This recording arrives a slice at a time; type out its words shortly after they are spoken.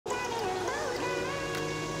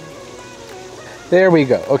There we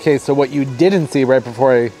go. Okay, so what you didn't see right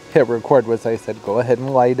before I hit record was I said, go ahead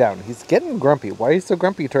and lie down. He's getting grumpy. Why are you so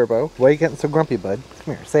grumpy, Turbo? Why are you getting so grumpy, bud?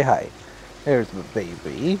 Come here, say hi. There's the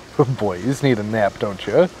baby. Boys need a nap, don't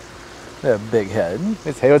you? That big head.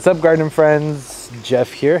 Hey, what's up, garden friends?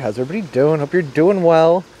 Jeff here. How's everybody doing? Hope you're doing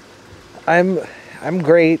well. I'm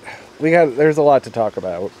great. There's a lot to talk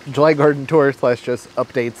about. July garden tour / just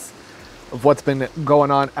updates of what's been going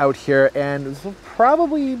on out here, and this will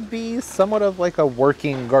probably be somewhat of like a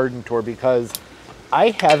working garden tour because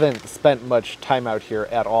I haven't spent much time out here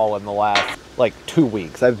at all in the last like 2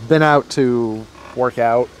 weeks. I've been out to work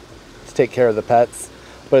out, to take care of the pets,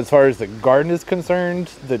 but as far as the garden is concerned,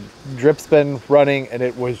 the drip's been running and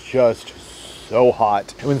it was just so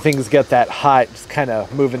hot. And when things get that hot, just kind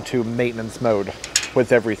of move into maintenance mode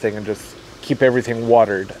with everything and just keep everything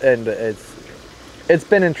watered, and it's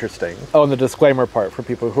been interesting. Oh, and the disclaimer part for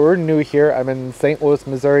people who are new here, I'm in St. Louis,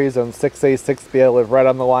 Missouri, zone 6A, 6B. I live right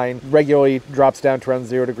on the line. Regularly drops down to around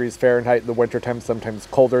 0 degrees Fahrenheit in the wintertime, sometimes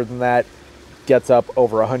colder than that. Gets up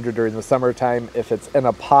over 100 during the summertime. If it's in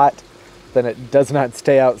a pot, then it does not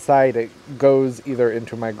stay outside. It goes either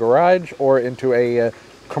into my garage or into a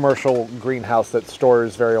commercial greenhouse that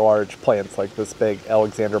stores very large plants like this big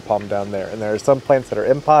Alexander palm down there. And there are some plants that are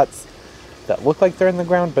in pots that look like they're in the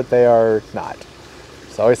ground, but they are not.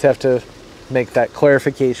 So I always have to make that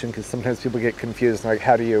clarification because sometimes people get confused and like,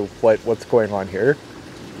 how do you, what's going on here?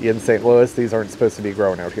 In St. Louis, these aren't supposed to be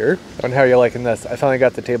growing out here. And how are you liking this? I finally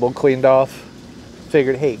got the table cleaned off.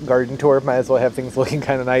 Figured, hey, garden tour, might as well have things looking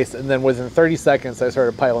kind of nice. And then within 30 seconds, I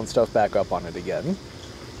started piling stuff back up on it again.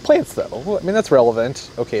 Plants though, I mean, that's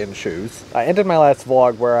relevant. Okay, and shoes. I ended my last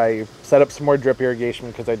vlog where I set up some more drip irrigation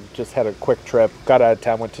because I just had a quick trip. Got out of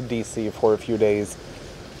town, went to DC for a few days.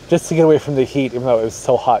 Just to get away from the heat, even though it was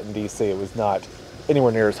so hot in DC, it was not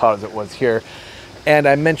anywhere near as hot as it was here. And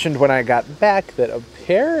I mentioned when I got back that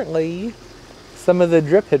apparently some of the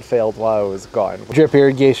drip had failed while I was gone. Drip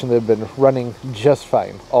irrigation that had been running just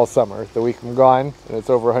fine all summer. The week I'm gone and it's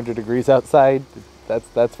over 100 degrees outside,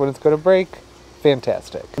 that's when it's going to break.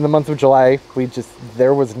 Fantastic. In the month of July,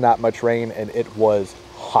 there was not much rain and it was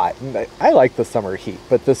hot. And I like the summer heat,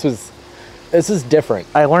 but this is different.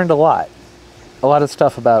 I learned a lot of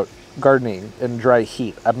stuff about gardening in dry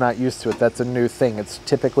heat. I'm not used to it. That's a new thing. It's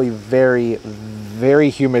typically very, very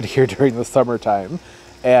humid here during the summertime.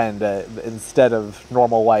 And instead of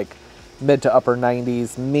normal like mid to upper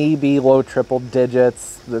 90s, maybe low triple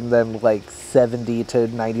digits, and then like 70 to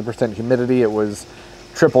 90% humidity, it was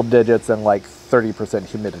triple digits and like 30%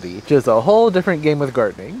 humidity. Just a whole different game with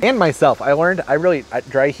gardening. And myself, I learned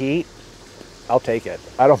dry heat, I'll take it.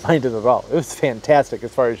 I don't mind it at all. It was fantastic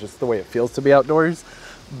as far as just the way it feels to be outdoors.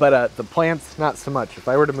 But the plants, not so much. If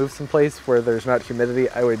I were to move someplace where there's not humidity,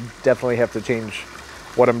 I would definitely have to change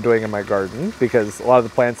what I'm doing in my garden because a lot of the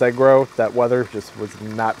plants I grow, that weather just was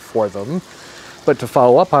not for them. But to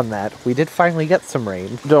follow up on that, we did finally get some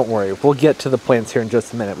rain. Don't worry, we'll get to the plants here in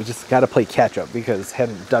just a minute. We just gotta play catch up because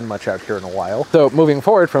hadn't done much out here in a while. So moving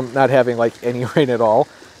forward from not having like any rain at all,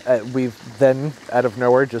 we've then, out of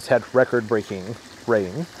nowhere, just had record-breaking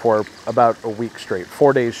rain for about a week straight,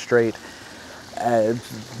 4 days straight.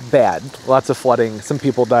 Bad. Lots of flooding. Some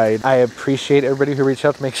people died. I appreciate everybody who reached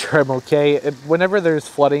out to make sure I'm okay. Whenever there's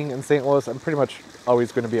flooding in St. Louis, I'm pretty much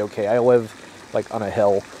always going to be okay. I live like on a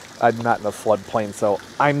hill. I'm not in a floodplain, so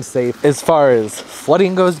I'm safe. As far as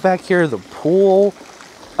flooding goes back here, the pool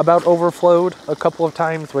about overflowed a couple of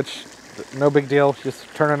times, which no big deal.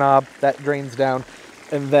 Just turn a knob, that drains down.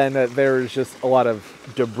 And then there's just a lot of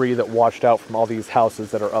debris that washed out from all these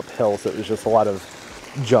houses that are uphill, so it was just a lot of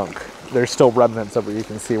junk. There's still remnants of it. You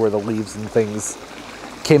can see where the leaves and things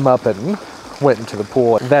came up and went into the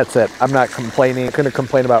pool. That's it. I'm not complaining. I'm gonna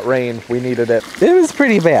complain about rain. We needed it. It was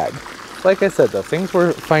pretty bad. Like I said, though, things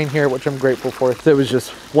were fine here, which I'm grateful for. It was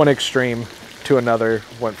just one extreme to another.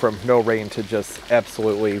 Went from no rain to just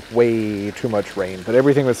absolutely way too much rain. But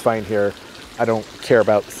everything was fine here. I don't care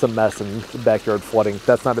about some mess and backyard flooding.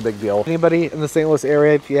 That's not a big deal. Anybody in the St. Louis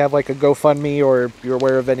area, if you have like a GoFundMe or you're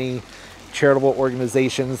aware of any charitable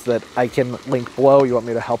organizations that I can link below, you want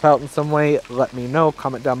me to help out in some way, let me know.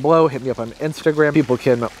 Comment down below, hit me up on Instagram. People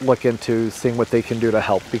can look into seeing what they can do to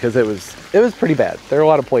help because it was pretty bad. There are a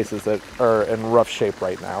lot of places that are in rough shape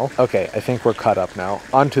right now. Okay, I think we're caught up now.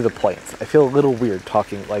 On to the plants. I feel a little weird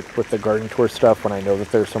talking like with the garden tour stuff when I know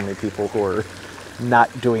that there's so many people who are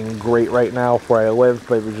not doing great right now where I live,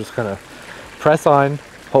 but we're just gonna press on,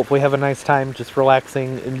 hopefully have a nice time, just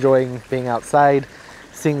relaxing, enjoying being outside,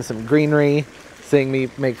 seeing some greenery, seeing me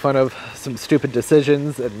make fun of some stupid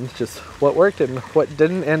decisions and just what worked and what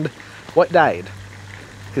didn't and what died.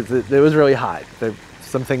 Because it was really hot.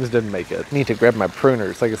 some things didn't make it. Need to grab my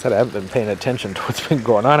pruners. Like I said, I haven't been paying attention to what's been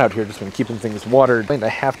going on out here, just been keeping things watered. I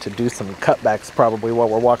have to do some cutbacks probably while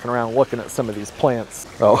we're walking around looking at some of these plants.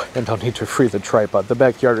 Oh, and I'll need to free the tripod. The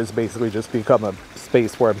backyard has basically just become a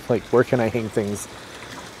space where I'm like, where can I hang things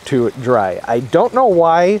to dry? I don't know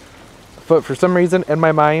why, but for some reason in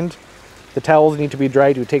my mind, the towels need to be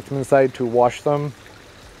dry to take them inside to wash them.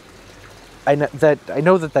 I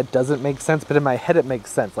know that doesn't make sense, but in my head it makes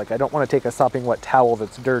sense. Like, I don't want to take a sopping wet towel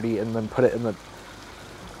that's dirty and then put it in the...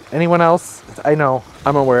 Anyone else? I know.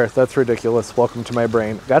 I'm aware. That's ridiculous. Welcome to my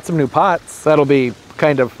brain. Got some new pots. That'll be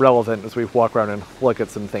kind of relevant as we walk around and look at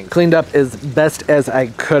some things. Cleaned up as best as I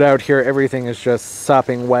could out here. Everything is just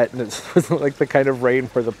sopping wet, and it wasn't like the kind of rain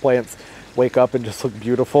where the plants wake up and just look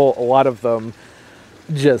beautiful. A lot of them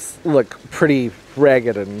just look pretty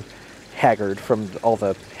ragged and haggard from all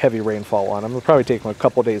the heavy rainfall on them. It'll probably take them a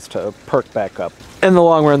couple days to perk back up. In the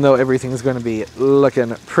long run, though, everything's going to be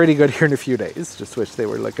looking pretty good here in a few days. Just wish they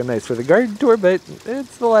were looking nice for the garden tour, but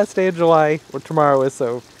it's the last day of July, or tomorrow is,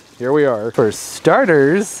 so here we are. For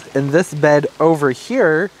starters, in this bed over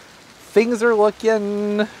here, things are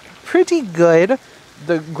looking pretty good.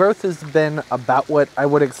 The growth has been about what I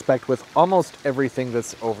would expect with almost everything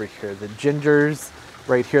that's over here. The gingers,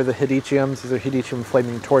 right here, the hedychiums, these are hedychium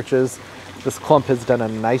flaming torches. This clump has done a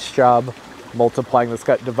nice job multiplying. This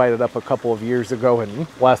got divided up a couple of years ago, and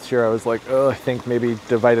last year I was like, oh, I think maybe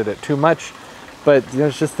divided it too much. But you know,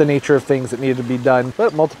 it's just the nature of things that needed to be done.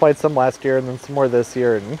 But it multiplied some last year and then some more this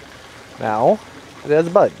year, and now it has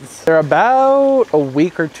buds. They're about a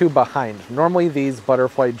week or two behind. Normally these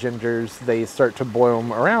butterfly gingers, they start to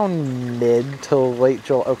bloom around mid to late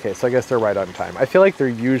July. Okay, so I guess they're right on time. I feel like they're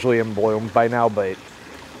usually in bloom by now, but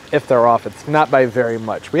if they're off, it's not by very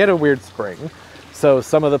much. We had a weird spring, so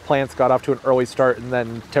some of the plants got off to an early start and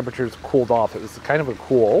then temperatures cooled off. It was kind of a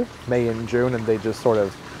cool May and June, and they just sort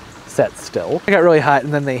of sat still. It got really hot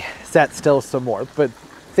and then they sat still some more, but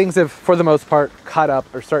things have, for the most part, caught up,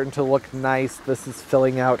 are starting to look nice. This is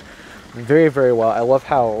filling out very, very well. I love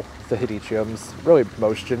how the hedychiums, really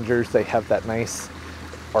most gingers, they have that nice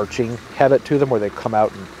arching habit to them where they come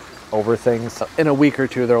out and over things. In a week or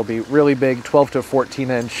two, there will be really big 12 to 14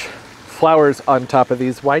 inch flowers on top of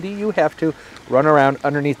these. Why do you have to run around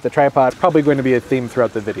underneath the tripod? It's probably going to be a theme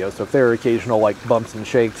throughout the video, so if there are occasional like bumps and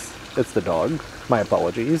shakes, it's the dog. My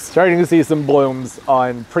apologies. Starting to see some blooms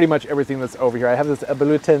on pretty much everything that's over here. I have this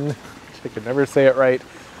ebulitin, I can never say it right,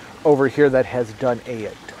 over here that has done a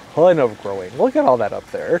ton of growing. Look at all that up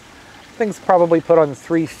there. Thing's probably put on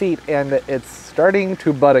 3 feet and it's starting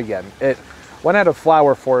to bud again. It went out of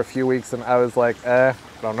flower for a few weeks and I was like, I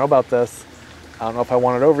don't know about this. I don't know if I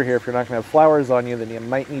want it over here. If you're not gonna have flowers on you, then you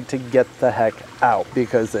might need to get the heck out,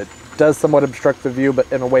 because it does somewhat obstruct the view,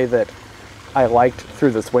 but in a way that I liked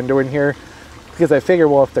through this window in here. Because I figure,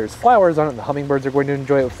 well, if there's flowers on it, the hummingbirds are going to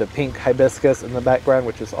enjoy it with the pink hibiscus in the background,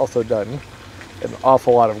 which has also done an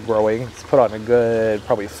awful lot of growing. It's put on a good,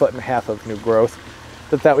 probably 1.5 feet of new growth.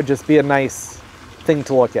 That would just be a nice thing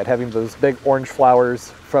to look at, having those big orange flowers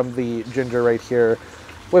from the ginger right here,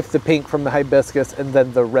 with the pink from the hibiscus, and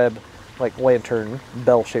then the red, like lantern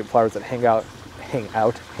bell-shaped flowers that hang down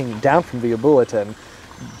from the ebulitin.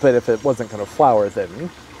 But if it wasn't going to flower, then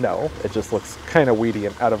no, it just looks kind of weedy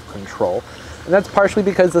and out of control. And that's partially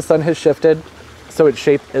because the sun has shifted, so its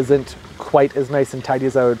shape isn't quite as nice and tidy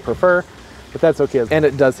as I would prefer, but that's okay. And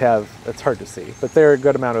it does have, it's hard to see, but there are a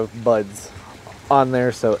good amount of buds on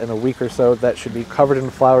there, so in a week or so that should be covered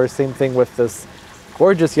in flowers. Same thing with this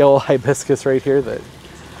gorgeous yellow hibiscus right here.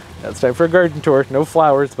 That's time for a garden tour. No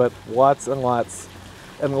flowers, but lots and lots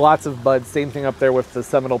of buds. Same thing up there with the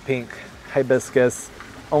seminal pink hibiscus.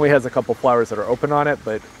 Only has a couple flowers that are open on it,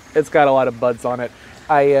 but it's got a lot of buds on it.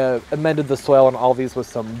 I amended the soil on all these with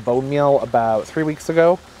some bone meal about 3 weeks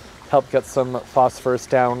ago. Helped get some phosphorus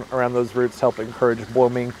down around those roots, help encourage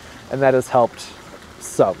blooming, and that has helped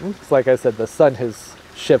some. So like I said, the sun has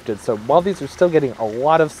shifted. So while these are still getting a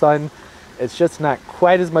lot of sun, it's just not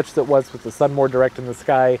quite as much as it was with the sun more direct in the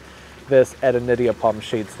sky. This Adenidia palm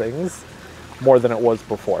shades things more than it was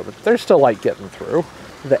before, but there's still light getting through.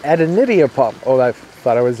 The Adenidia palm, oh, I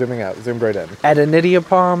thought I was zooming out, zoomed right in. Adenidia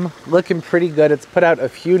palm, looking pretty good. It's put out a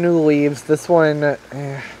few new leaves. This one,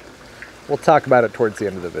 we'll talk about it towards the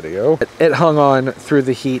end of the video. It hung on through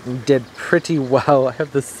the heat and did pretty well. I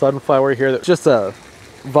have this sunflower here that's just a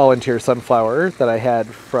volunteer sunflower that I had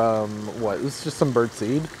from, what, it was just some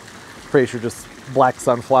birdseed. Pretty sure just black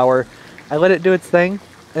sunflower. I let it do its thing,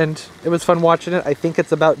 and it was fun watching it. I think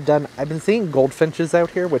it's about done. I've been seeing goldfinches out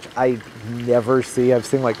here, which I never see. I've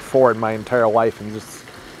seen like 4 in my entire life, and just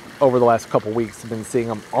over the last couple weeks I've been seeing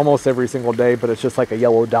them almost every single day, but it's just like a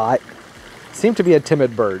yellow dot seem to be a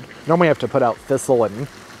timid bird. Normally I have to put out thistle and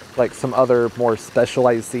like some other more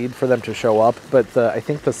specialized seed for them to show up, but I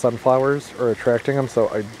think the sunflowers are attracting them, so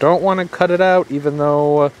I don't want to cut it out, even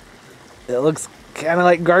though it looks kind of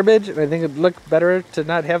like garbage, and I think it'd look better to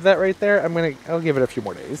not have that right there. I'll give it a few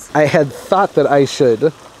more days. I had thought that I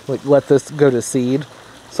should like let this go to seed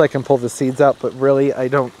so I can pull the seeds out, but really I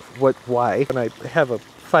don't. Why? And I have a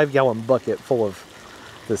 5-gallon bucket full of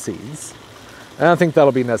the seeds. I don't think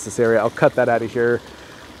that'll be necessary. I'll cut that out of here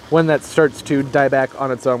when that starts to die back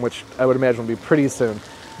on its own, which I would imagine will be pretty soon.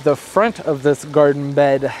 The front of this garden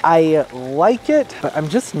bed, I like it, but I'm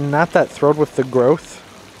just not that thrilled with the growth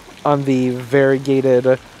on the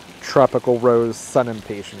variegated tropical rose sun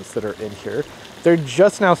impatiens that are in here. They're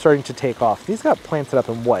just now starting to take off. These got planted up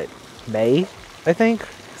in what, May, I think?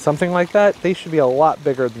 Something like that. They should be a lot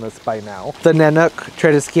bigger than this by now. The Nanook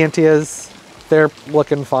Tradescantias, they're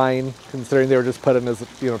looking fine, considering they were just put in as,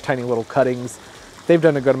 you know, tiny little cuttings. They've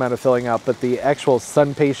done a good amount of filling out, but the actual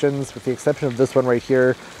sun patiens, with the exception of this one right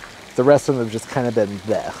here, the rest of them have just kind of been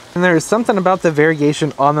there. And there's something about the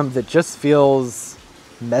variegation on them that just feels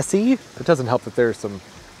messy. It doesn't help that there's some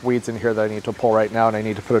weeds in here that I need to pull right now, and I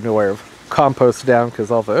need to put a new layer of compost down because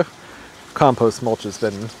all the compost mulch has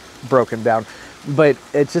been broken down. But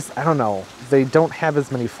it just, I don't know, they don't have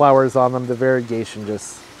as many flowers on them. The variegation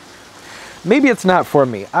just, maybe it's not for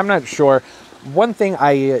me. I'm not sure. One thing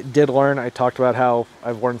I did learn, I talked about how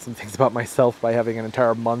I've learned some things about myself by having an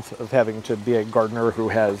entire month of having to be a gardener who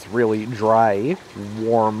has really dry,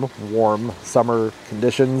 warm summer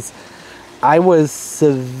conditions. I was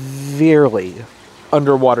severely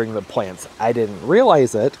underwatering the plants. I didn't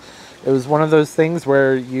realize it. It was one of those things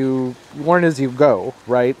where you learn as you go,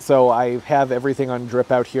 right? So I have everything on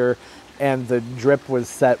drip out here, and the drip was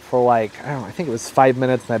set for like, I don't know, I think it was 5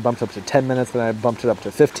 minutes, and I bumped up to 10 minutes, and I bumped it up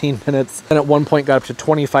to 15 minutes. And at one point got up to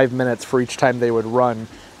 25 minutes for each time they would run,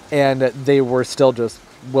 and they were still just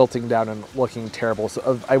wilting down and looking terrible.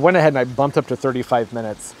 So I went ahead and I bumped up to 35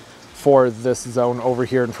 minutes for this zone over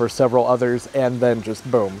here and for several others, and then just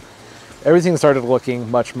boom. Everything started looking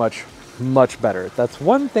much better. That's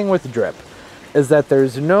one thing with drip, is that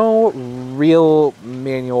there's no real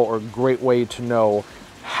manual or great way to know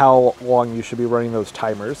how long you should be running those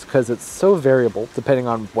timers, because it's so variable depending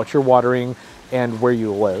on what you're watering and where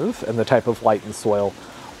you live and the type of light and soil,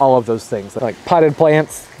 all of those things. Like potted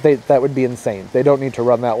plants, that would be insane. They don't need to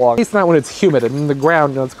run that long. At least not when it's humid and in the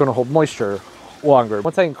ground, you know, it's going to hold moisture longer.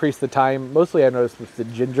 Once I increased the time, mostly I noticed with the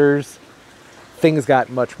gingers, things got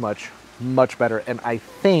much better, and I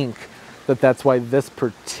think that's why this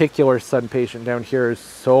particular sun patient down here is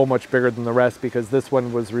so much bigger than the rest, because this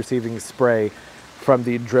one was receiving spray from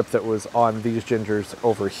the drip that was on these gingers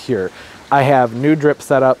over here. I have new drip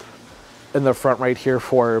set up in the front right here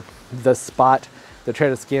for this spot. The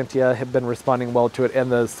Tradescantia have been responding well to it,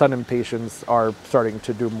 and the sun impatiens are starting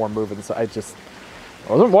to do more moving, so I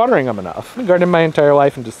wasn't watering them enough. I've been gardening my entire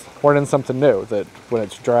life and just learning something new, that when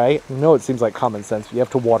it's dry, I know it seems like common sense, but you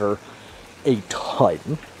have to water a ton.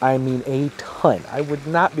 I mean a ton. I would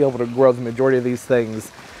not be able to grow the majority of these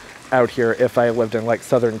things out here if I lived in like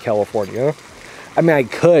Southern California. I mean, I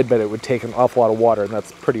could, but it would take an awful lot of water, and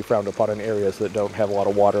that's pretty frowned upon in areas that don't have a lot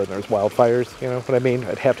of water and there's wildfires, you know what I mean?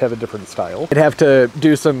 I'd have to have a different style. I'd have to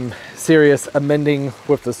do some serious amending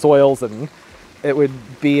with the soils, and it would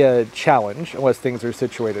be a challenge unless things are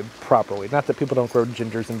situated properly. Not that people don't grow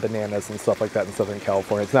gingers and bananas and stuff like that in Southern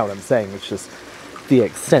California. It's not what I'm saying. It's just the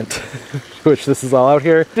extent to which this is all out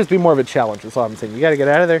here. Just be more of a challenge, that's all I'm saying. You gotta get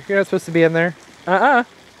out of there. You're not supposed to be in there.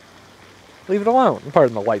 Leave it alone.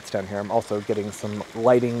 Pardon the lights down here. I'm also getting some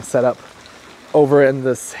lighting set up over in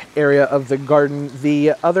this area of the garden.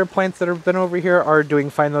 The other plants that have been over here are doing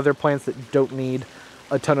fine. Other plants that don't need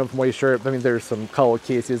a ton of moisture. I mean, there's some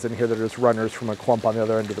colocaceas in here that are just runners from a clump on the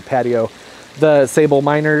other end of the patio. The sable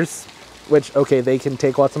minors, which, okay, they can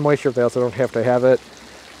take lots of moisture, but they also don't have to have it.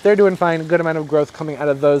 They're doing fine. Good amount of growth coming out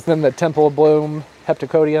of those. Then the Temple of Bloom,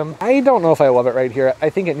 Heptacodium. I don't know if I love it right here. I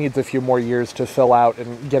think it needs a few more years to fill out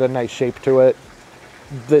and get a nice shape to it.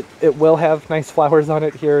 That it will have nice flowers on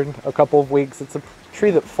it here in a couple of weeks. It's a tree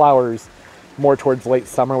that flowers more towards late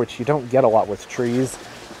summer, which you don't get a lot with trees.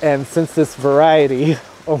 And since this variety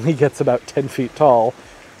only gets about 10 feet tall,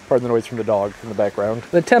 pardon the noise from the dog in the background,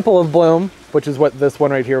 the Temple of Bloom, which is what this one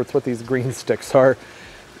right here, it's what these green sticks are,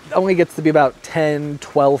 only gets to be about 10,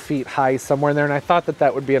 12 feet high, somewhere in there. And I thought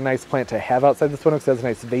that would be a nice plant to have outside this one because it has a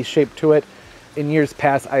nice vase shape to it. In years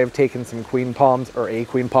past, I have taken some queen palms, or a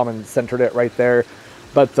queen palm, and centered it right there.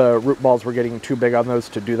 But the root balls were getting too big on those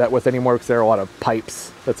to do that with anymore, because there are a lot of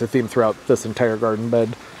pipes. That's a theme throughout this entire garden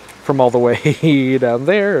bed, from all the way down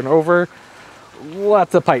there and over.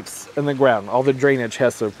 Lots of pipes in the ground. All the drainage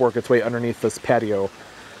has to work its way underneath this patio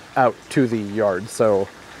out to the yard. So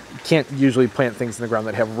you can't usually plant things in the ground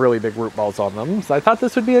that have really big root balls on them. So I thought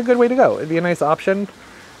this would be a good way to go. It'd be a nice option.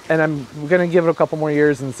 And I'm going to give it a couple more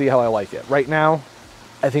years and see how I like it. Right now,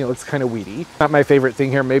 I think it looks kind of weedy. Not my favorite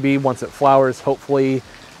thing here. Maybe once it flowers, hopefully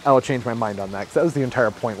I'll change my mind on that. Because that was the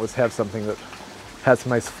entire point, was have something that has some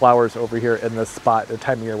nice flowers over here in this spot at a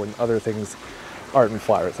time of year when other things aren't in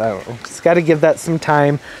flowers. I don't know. Just got to give that some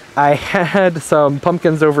time. I had some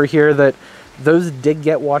pumpkins over here that those did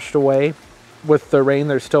get washed away with the rain.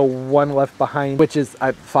 There's still one left behind, which is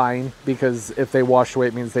fine, because if they washed away,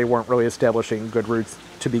 it means they weren't really establishing good roots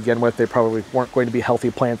to begin with. They probably weren't going to be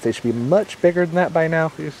healthy plants. They should be much bigger than that by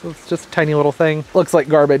now. It's just a tiny little thing. Looks like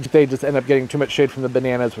garbage. They just end up getting too much shade from the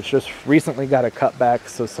bananas, which just recently got a cut back,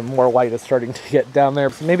 so some more light is starting to get down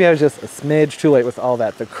there. So maybe I was just a smidge too late with all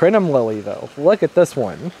that. The crinum lily, though, look at this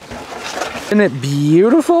one. Isn't it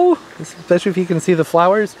beautiful? Especially if you can see the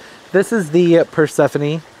flowers. This is the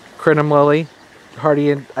Persephone crinum lily,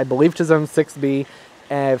 hardy in, I believe, to zone 6B.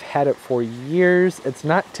 I've had it for years. It's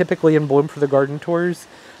not typically in bloom for the garden tours,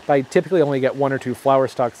 but I typically only get 1 or 2 flower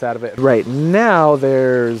stalks out of it. Right now,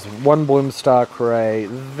 there's 1 bloom stalk right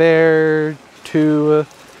there, 2,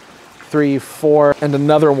 3, 4, and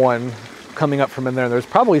another one coming up from in there. There's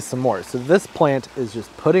probably some more. So this plant is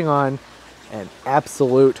just putting on an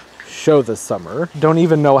absolute show this summer. Don't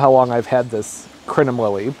even know how long I've had this crinum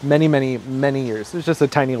lily. Many years. It's just a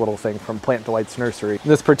tiny little thing from Plant Delights Nursery.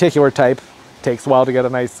 This particular type takes a while to get a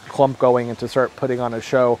nice clump going and to start putting on a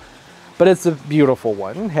show, but it's a beautiful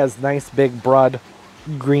one. Has nice big broad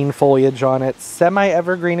green foliage on it.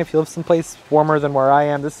 Semi-evergreen if you live someplace warmer than where I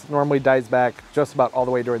am. This normally dies back just about all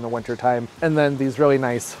the way during the winter time. And then these really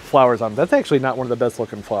nice flowers on it. That's actually not one of the best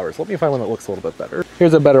looking flowers. Let me find one that looks a little bit better.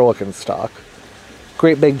 Here's a better looking stalk.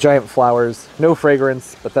 Great big giant flowers. No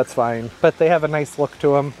fragrance, but that's fine. But they have a nice look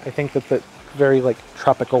to them. I think that the very like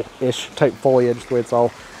tropical-ish type foliage, the way it's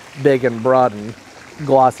all big and broad and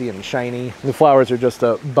glossy and shiny. The flowers are just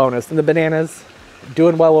a bonus. And the bananas,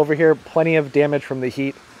 doing well over here. Plenty of damage from the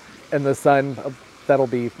heat and the sun. That'll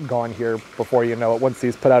be gone here before you know it. Once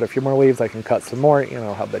these put out a few more leaves, I can cut some more. You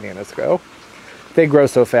know how bananas go. They grow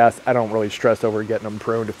so fast, I don't really stress over getting them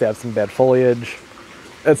pruned. If they have some bad foliage,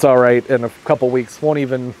 it's all right. In a couple weeks, won't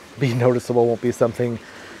even be noticeable. Won't be something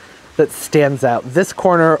that stands out. This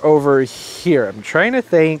corner over here, I'm trying to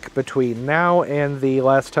think between now and the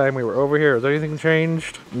last time we were over here, has anything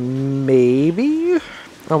changed? Maybe?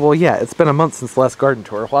 Oh, well, yeah, it's been a month since the last garden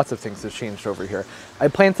tour. Lots of things have changed over here. I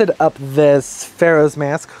planted up this Pharaoh's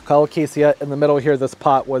Mask, Colocasia, in the middle here. This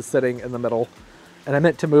pot was sitting in the middle, and I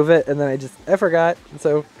meant to move it, and then I forgot, and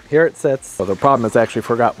so here it sits. Well, the problem is I actually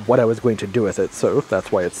forgot what I was going to do with it, so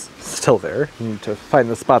that's why it's still there. I need to find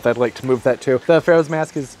the spot that I'd like to move that to. The Pharaoh's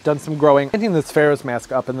Mask has done some growing. Planting this Pharaoh's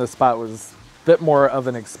Mask up in this spot was a bit more of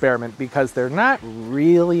an experiment because they're not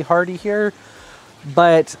really hardy here,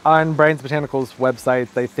 but on Brian's Botanicals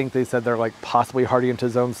website, they said they're like possibly hardy into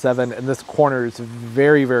zone 7, and this corner is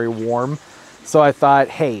very, very warm. So I thought,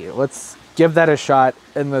 hey, let's give that a shot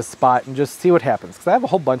in this spot and just see what happens. Because I have a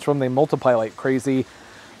whole bunch of them. They multiply like crazy.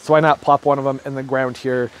 So why not plop one of them in the ground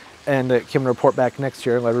here and can report back next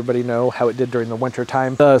year and let everybody know how it did during the winter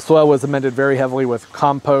time. The soil was amended very heavily with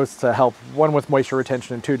compost to help, 1, with moisture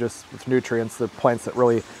retention, and 2, just with nutrients. The plants that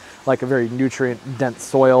really like a very nutrient-dense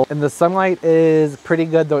soil. And the sunlight is pretty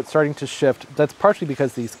good, though it's starting to shift. That's partially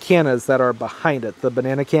because these cannas that are behind it, the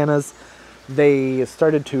banana cannas, they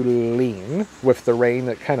started to lean with the rain.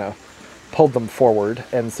 That kind of pulled them forward,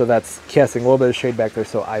 and so that's casting a little bit of shade back there.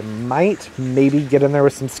 So I might maybe get in there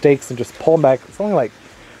with some stakes and just pull them back. It's only like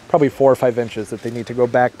probably 4 or 5 inches that they need to go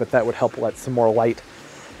back, but that would help let some more light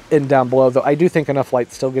in down below. Though I do think enough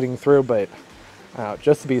light's still getting through, but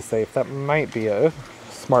just to be safe, that might be a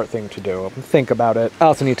smart thing to do. Think about it. I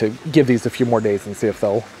also need to give these a few more days and see if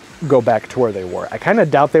they'll go back to where they were. I kind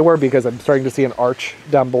of doubt they were, because I'm starting to see an arch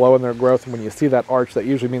down below in their growth, and when you see that arch, that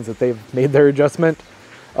usually means that they've made their adjustment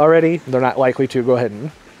already. They're not likely to go ahead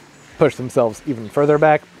and push themselves even further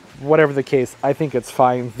back. Whatever the case, I think it's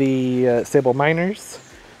fine. The sable minors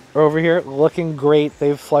are over here looking great.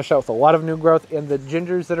 They've flushed out with a lot of new growth, and the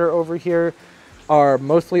gingers that are over here are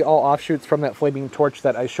mostly all offshoots from that flaming torch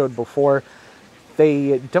that I showed before.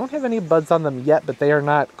 They don't have any buds on them yet, but they are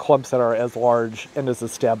not clumps that are as large and as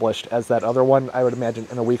established as that other one. I would imagine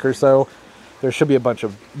in a week or so there should be a bunch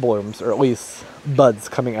of blooms, or at least buds,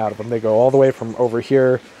 coming out of them. They go all the way from over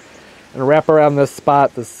here and wrap around this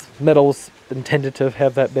spot. This middle's intended to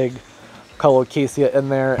have that big Colocasia in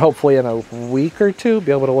there. Hopefully in a week or two,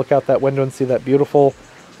 be able to look out that window and see that beautiful,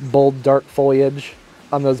 bold, dark foliage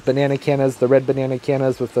on those banana cannas, the red banana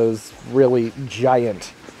cannas with those really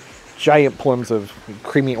giant plumes of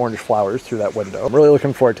creamy orange flowers through that window. I'm really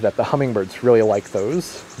looking forward to that. The hummingbirds really like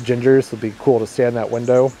those. Gingers would be cool to stand in that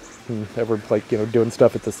window and ever, like, you know, doing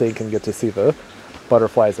stuff at the sink and get to see the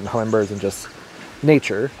butterflies and hummingbirds and just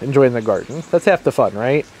nature, enjoying the garden. That's half the fun,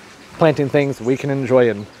 right? Planting things we can enjoy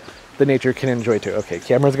and the nature can enjoy too. Okay,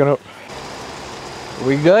 camera's gonna... Are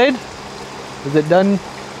we good? Is it done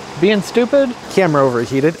being stupid? Camera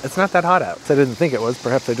overheated. It's not that hot out. I didn't think it was.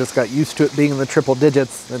 Perhaps I just got used to it being in the triple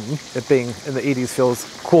digits, and it being in the 80s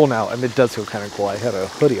feels cool now, and it does feel kind of cool. I had a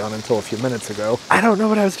hoodie on until a few minutes ago. I don't know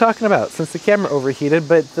what I was talking about since the camera overheated,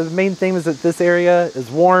 but the main thing is that this area is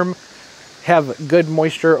warm, have good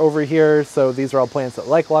moisture over here, so these are all plants that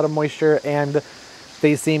like a lot of moisture, and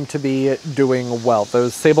they seem to be doing well.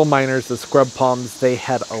 Those sable minors, the scrub palms, they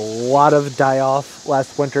had a lot of die-off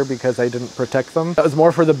last winter because I didn't protect them. That was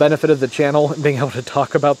more for the benefit of the channel and being able to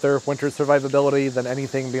talk about their winter survivability than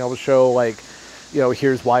anything, being able to show, like, you know,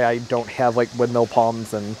 here's why I don't have like windmill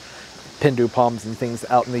palms and pindu palms and things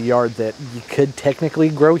out in the yard that you could technically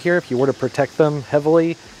grow here if you were to protect them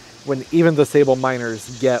heavily, when even the sable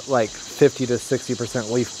minors get like 50 to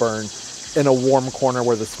 60% leaf burn in a warm corner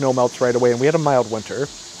where the snow melts right away, and we had a mild winter.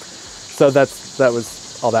 So that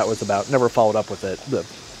was all that was about. Never followed up with it.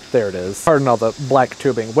 There it is. Pardon all the black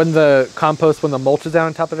tubing. When the compost, when the mulch is down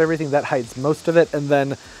on top of everything, that hides most of it, and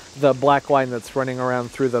then the black line that's running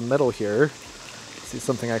around through the middle here, see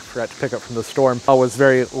something I forgot to pick up from the storm, was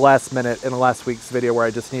very last minute in last week's video where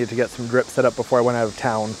I just needed to get some drip set up before I went out of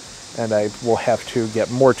town. And I will have to get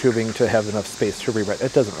more tubing to have enough space to rewrite.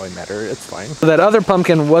 It doesn't really matter, it's fine. So that other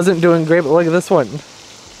pumpkin wasn't doing great, but look at this one.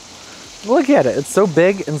 Look at it, it's so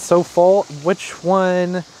big and so full. Which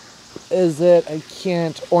one is it? I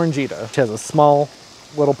can't, Orangita. It has a small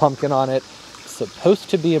little pumpkin on it. It's supposed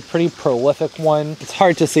to be a pretty prolific one. It's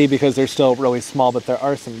hard to see because they're still really small, but there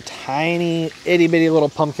are some tiny itty bitty little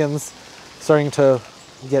pumpkins starting to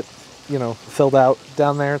get, you know, filled out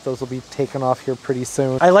down there. Those will be taken off here pretty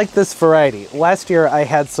soon. I like this variety. Last year I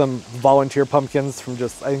had some volunteer pumpkins from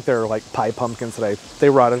just, I think they're like pie pumpkins that they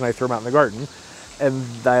rotted and I threw them out in the garden, and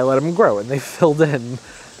I let them grow, and they filled in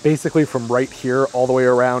basically from right here all the way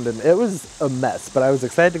around, and it was a mess, but I was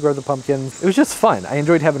excited to grow the pumpkins. It was just fun. I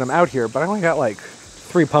enjoyed having them out here, but I only got like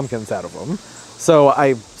 3 pumpkins out of them. So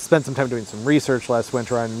I spent some time doing some research last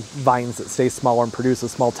winter on vines that stay smaller and produce a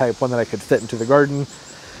small type, one that I could fit into the garden.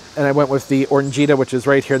 And I went with the Orangita, which is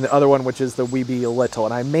right here, and the other one, which is the Weeby Little.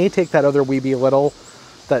 And I may take that other Weeby Little,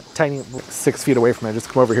 that tiny 6 feet away from me, just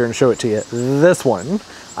come over here and show it to you. This one,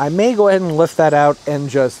 I may go ahead and lift that out and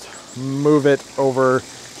just move it over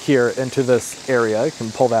here into this area. I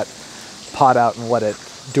can pull that pot out and let it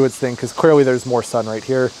do its thing, because clearly there's more sun right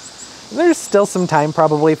here. And there's still some time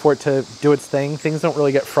probably for it to do its thing. Things don't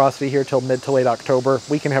really get frosty here till mid to late October.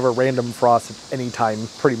 We can have a random frost anytime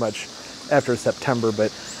pretty much after September,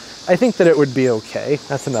 but I think that it would be okay.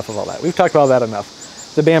 That's enough of all that. We've talked about that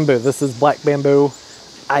enough. The bamboo, this is black bamboo.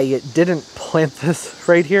 I didn't plant this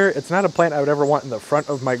right here. It's not a plant I would ever want in the front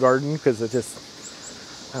of my garden because it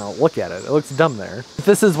just, I don't know, look at it. It looks dumb there.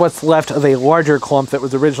 This is what's left of a larger clump that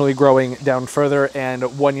was originally growing down further,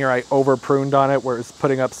 and one year I over pruned on it where it was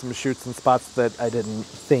putting up some shoots and spots that I didn't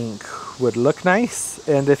think would look nice.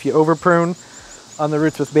 And if you over prune on the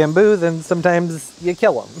roots with bamboo, then sometimes you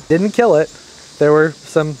kill them. Didn't kill it. There were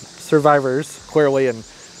some survivors, clearly, and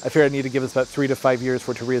I figure I need to give this about 3 to 5 years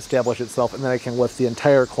for it to reestablish itself, and then I can lift the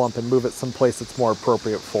entire clump and move it someplace that's more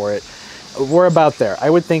appropriate for it. We're about there. I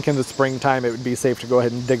would think in the springtime it would be safe to go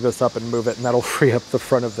ahead and dig this up and move it, and that'll free up the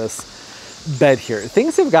front of this bed here.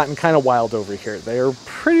 Things have gotten kind of wild over here. They are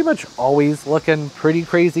pretty much always looking pretty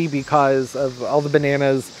crazy because of all the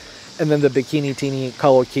bananas and then the bikini teeny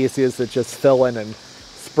colocaceas that just fill in and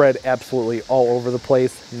spread absolutely all over the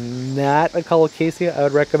place. Not a colocasia I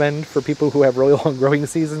would recommend for people who have really long growing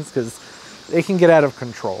seasons because they can get out of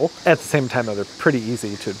control. At the same time, though, they're pretty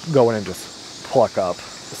easy to go in and just pluck up.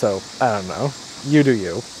 So, I don't know. You do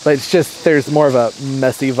you. But it's just, there's more of a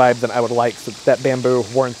messy vibe than I would like. So if that bamboo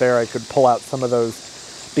weren't there, I could pull out some of those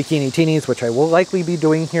bikini teenies, which I will likely be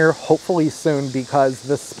doing here hopefully soon, because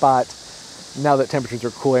this spot, now that temperatures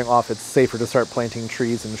are cooling off, it's safer to start planting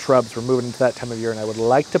trees and shrubs. We're moving into that time of year, and I would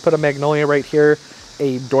like to put a magnolia right here,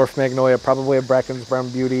 a dwarf magnolia, probably a Bracken's Brown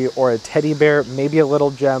Beauty, or a teddy bear, maybe a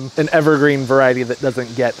little gem, an evergreen variety that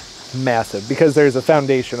doesn't get massive, because there's a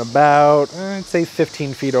foundation about, I'd say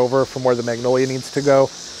 15 feet over from where the magnolia needs to go.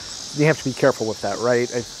 You have to be careful with that, right?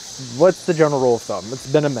 What's the general rule of thumb?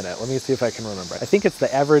 It's been a minute. Let me see if I can remember. I think it's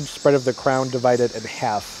the average spread of the crown divided in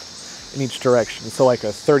half in each direction. So like a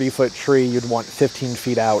 30-foot tree, you'd want 15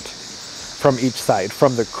 feet out from each side,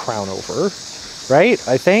 from the crown over. Right?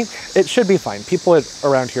 I think it should be fine. People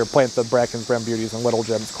around here plant the Brackens, Brown Beauties, and Little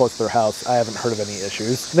Gems close to their house. I haven't heard of any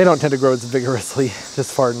issues. They don't tend to grow as vigorously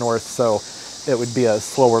this far north, so it would be a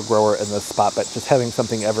slower grower in this spot, but just having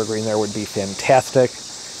something evergreen there would be fantastic.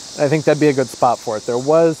 I think that'd be a good spot for it. There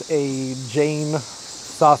was a Jane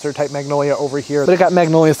saucer type magnolia over here, but it got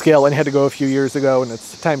magnolia scale and had to go a few years ago, and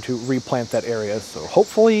it's time to replant that area. So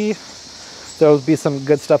hopefully there'll be some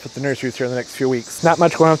good stuff at the nurseries here in the next few weeks. Not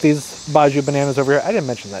much going on with these Bajou bananas over here. I didn't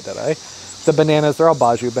mention that, did I? The bananas, they're all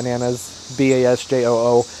Bajou bananas,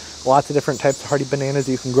 B-A-S-J-O-O. Lots of different types of hardy bananas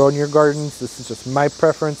you can grow in your gardens. This is just my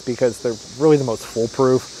preference because they're really the most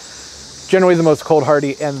foolproof, generally the most cold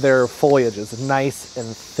hardy, and their foliage is nice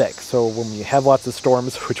and thick. So when you have lots of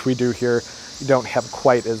storms, which we do here, you don't have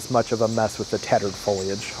quite as much of a mess with the tattered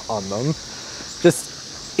foliage on them.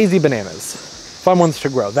 Just easy bananas. Fun ones to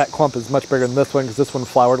grow. That clump is much bigger than this one because this one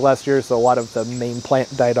flowered last year, so a lot of the main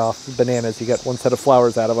plant died off. The bananas, you get one set of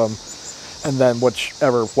flowers out of them, and then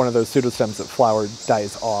whichever one of those pseudostems that flowered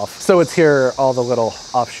dies off. So it's here all the little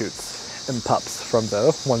offshoots and pups from the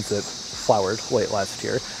ones that flowered late last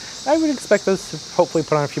year. I would expect those to hopefully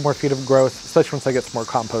put on a few more feet of growth, especially once I get some more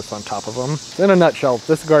compost on top of them. In a nutshell,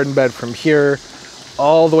 this garden bed from here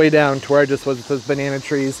all the way down to where I just was with those banana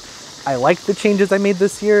trees, I like the changes I made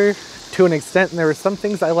this year to an extent, and there were some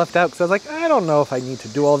things I left out because I was like, I don't know if I need to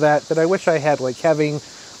do all that, but I wish I had, like having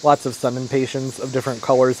lots of sun impatiens of different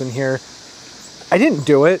colors in here. I didn't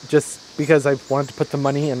do it just because I wanted to put the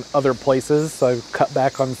money in other places, so I cut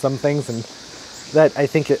back on some things, and that I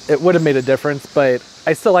think it would have made a difference, but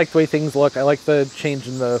I still like the way things look. I like the change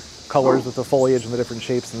in the colors with the foliage and the different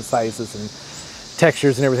shapes and sizes and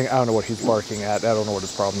textures and everything. I don't know what he's barking at. I don't know what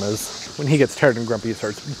his problem is. When he gets tired and grumpy, he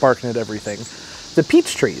starts barking at everything. The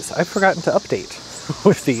peach trees, I've forgotten to update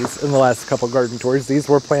with these in the last couple garden tours. These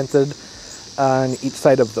were planted on each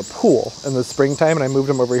side of the pool in the springtime, and I moved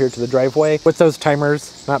them over here to the driveway. With those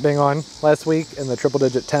timers not being on last week and the triple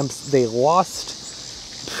digit temps, they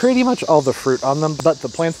lost pretty much all the fruit on them, but the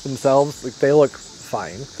plants themselves, like, they look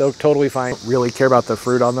fine. They look totally fine. Really care about the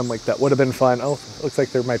fruit on them. Like, that would have been fun. Oh, looks like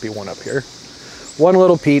there might be one up here. One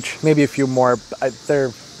little peach, maybe a few more.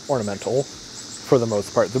 They're ornamental for the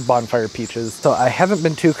most part, the bonfire peaches. So I haven't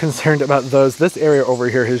been too concerned about those. This area over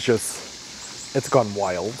here has just, it's gone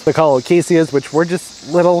wild. The colocaceas, which were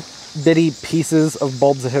just little bitty pieces of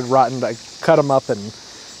bulbs that had rotted, I cut them up and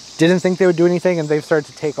didn't think they would do anything, and they've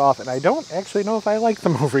started to take off, and I don't actually know if I like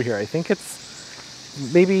them over here. I think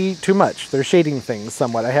it's maybe too much. They're shading things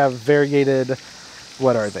somewhat. I have variegated,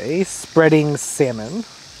 what are they? Spreading salmon,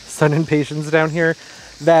 sun impatiens down here,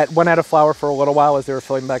 that went out of flower for a little while as they were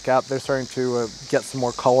filling back up. They're starting to get some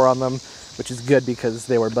more color on them, which is good because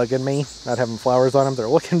they were bugging me, not having flowers on them. They're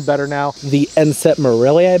looking better now. The Enset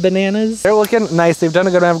Morelli bananas, they're looking nice. They've done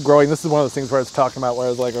a good amount of growing. This is one of those things where I was talking about where I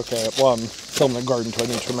was like, okay, well, I'm filming the garden, so I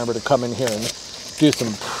need to remember to come in here and do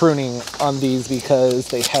some pruning on these because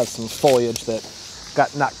they have some foliage that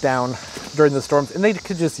got knocked down during the storms, and they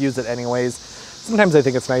could just use it anyways. Sometimes I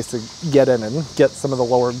think it's nice to get in and get some of the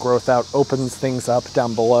lower growth out, opens things up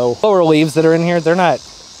down below. Lower leaves that are in here, they're not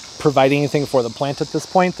providing anything for the plant at this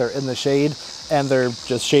point. They're in the shade and they're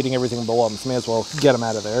just shading everything below them, so may as well get them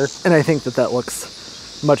out of there. And I think that that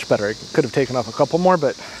looks much better. I could have taken off a couple more,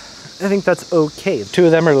 but I think that's okay. Two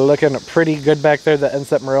of them are looking pretty good back there, the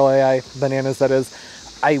Enset Morelli bananas, that is.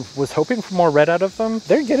 I was hoping for more red out of them.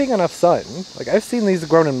 They're getting enough sun. Like, I've seen these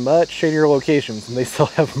grown in much shadier locations and they still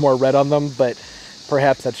have more red on them, but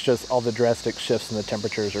perhaps that's just all the drastic shifts in the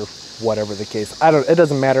temperatures or whatever the case. It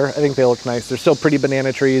doesn't matter. I think they look nice. They're still pretty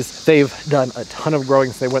banana trees. They've done a ton of growing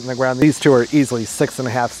since they went in the ground. These two are easily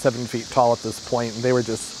 6.5, 7 feet tall at this point. They were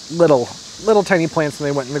just little tiny plants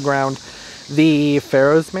when they went in the ground. The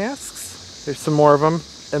Pharaoh's masks, there's some more of them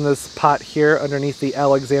in this pot here underneath the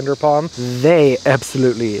Alexander palm. They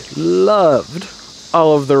absolutely loved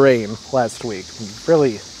all of the rain last week.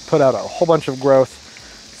 Really put out a whole bunch of growth.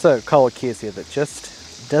 It's a colocasia that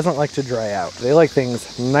just doesn't like to dry out. They like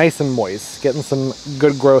things nice and moist, getting some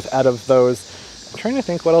good growth out of those. I'm trying to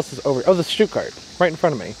think what else is over. Oh, the Stuttgart, right in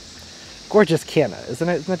front of me. Gorgeous canna, isn't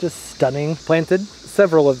it? Isn't that just stunning? Planted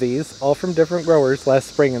several of these, all from different growers last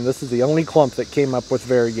spring, and this is the only clump that came up with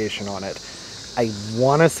variegation on it. I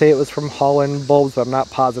want to say it was from Holland bulbs, but I'm not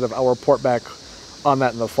positive. I'll report back on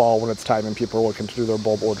that in the fall when it's time and people are looking to do their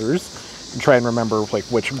bulb orders and try and remember like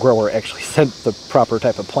which grower actually sent the proper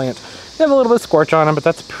type of plant. They have a little bit of scorch on them, but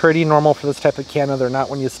that's pretty normal for this type of canna. They're not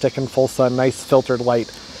when you stick in full sun. Nice filtered light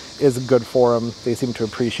is good for them. They seem to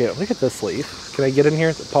appreciate it. Look at this leaf. Can I get in here?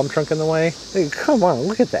 Is the palm trunk in the way? Hey, come on,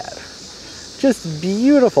 look at that. Just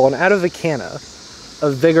beautiful and out of the canna. A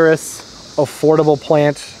vigorous affordable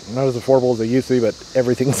plant. Not as affordable as they used to be, but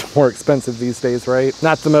everything's more expensive these days, right?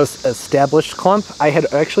 Not the most established clump. I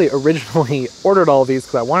had actually originally ordered all of these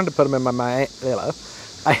because I wanted to put them in my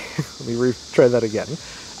let me retry that again.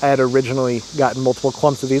 I had originally gotten multiple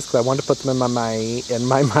clumps of these because I wanted to put them in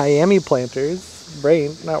my Miami planters.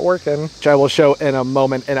 Brain not working, which I will show in a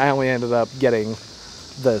moment, and I only ended up getting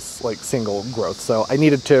this like single growth, so I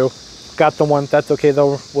needed two. Got the one. That's okay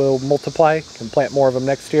though. We'll multiply. Can plant more of them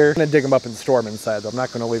next year. I'm gonna dig them up and store them inside though. I'm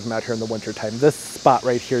not gonna leave them out here in the winter time. This spot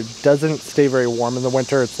right here doesn't stay very warm in the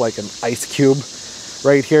winter. It's like an ice cube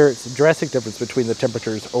right here. It's a drastic difference between the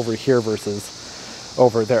temperatures over here versus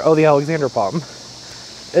over there. Oh, the Alexander palm.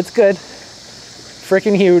 It's good.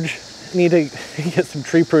 Freaking huge. Need to get some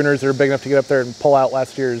tree pruners that are big enough to get up there and pull out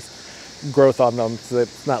last year's growth on them so that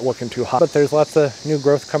it's not looking too hot. But there's lots of new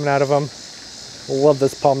growth coming out of them. Love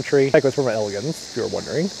this palm tree. Like with my elegans, if you were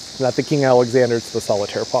wondering. Not the King Alexander, it's the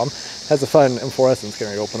solitaire palm. Has a fun inflorescence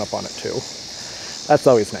getting to open up on it too. That's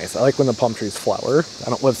always nice. I like when the palm trees flower. I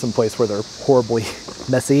don't live someplace where they're horribly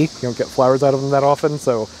messy. You don't get flowers out of them that often,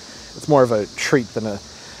 so it's more of a treat than a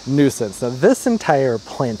nuisance. Now this entire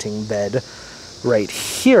planting bed right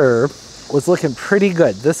here was looking pretty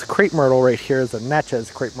good. This crepe myrtle right here is a Natchez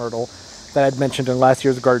crepe myrtle that I'd mentioned in last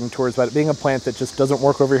year's garden tours about it being a plant that just doesn't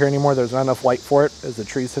work over here anymore. There's not enough light for it as the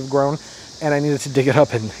trees have grown, and I needed to dig it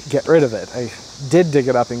up and get rid of it. I did dig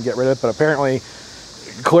it up and get rid of it, but apparently,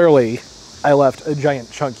 clearly, I left a giant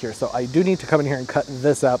chunk here. So I do need to come in here and cut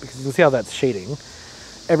this out because you can see how that's shading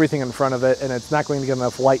everything in front of it, and it's not going to get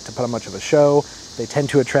enough light to put on much of a show. They tend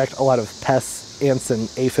to attract a lot of pests, ants, and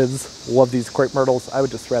aphids. Love these crepe myrtles. I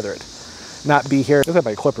would just rather it not be here. I have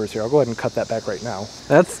my clippers here. I'll go ahead and cut that back right now.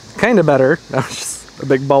 That's kind of better. That was just a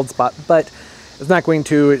big bald spot, but it's not going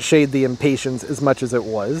to shade the impatiens as much as it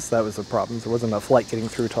was. That was the problem. There wasn't enough light getting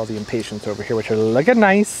through to all the impatiens over here, which are looking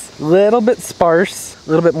nice. A little bit sparse, a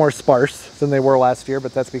little bit more sparse than they were last year,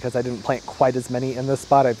 but that's because I didn't plant quite as many in this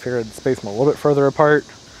spot. I figured I'd space them a little bit further apart,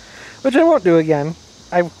 which I won't do again.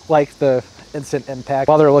 I like the instant impact.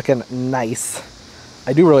 While they're looking nice,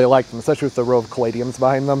 I do really like them, especially with the row of caladiums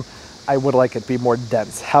behind them. I would like it to be more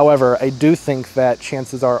dense. However, I do think that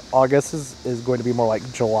chances are August is going to be more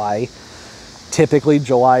like July. Typically,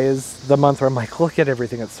 July is the month where I'm like, look at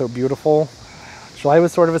everything, it's so beautiful. July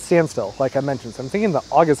was sort of a standstill, like I mentioned. So I'm thinking the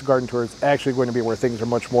August garden tour is actually going to be where things are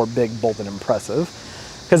much more big, bold, and impressive,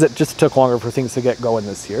 because it just took longer for things to get going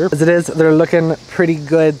this year. As it is, they're looking pretty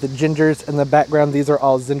good. The gingers in the background, these are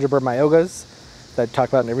all gingerbread myogas that I talk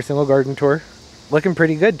about in every single garden tour. Looking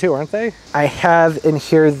pretty good too, aren't they? I have in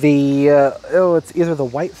here the, it's either the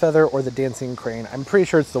white feather or the dancing crane. I'm pretty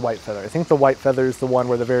sure it's the white feather. I think the white feather is the one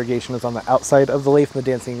where the variegation is on the outside of the leaf, and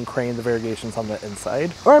the dancing crane, the variegation is on the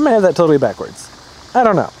inside. Or I may have that totally backwards. I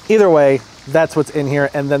don't know. Either way, that's what's in here.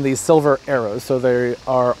 And then these silver arrows, so they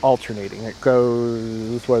are alternating. It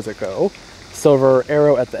goes, what does it go? Silver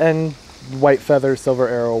arrow at the end, white feather, silver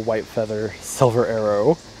arrow, white feather, silver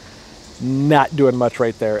arrow. Not doing much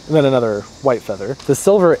right there. And then another white feather. The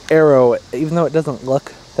silver arrow, even though it doesn't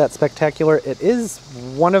look that spectacular, it is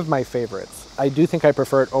one of my favorites. I do think I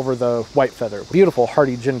prefer it over the white feather. Beautiful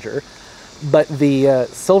hardy ginger. But the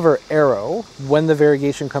silver arrow, when the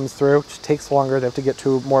variegation comes through, which takes longer, they have to get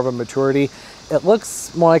to more of a maturity, it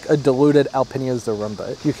looks more like a diluted Alpinia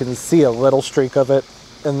zarumba. You can see a little streak of it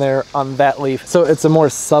in there on that leaf. So it's a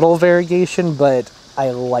more subtle variegation, but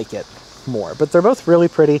I like it more. But they're both really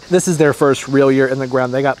pretty. This is their first real year in the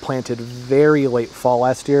ground. They got planted very late fall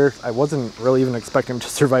last year. I wasn't really even expecting them to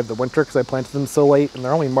survive the winter because I planted them so late, and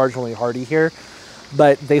they're only marginally hardy here.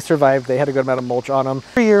 But they survived. They had a good amount of mulch on them.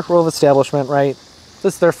 3-year rule of establishment, right?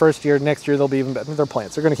 This is their first year. Next year they'll be even better. They're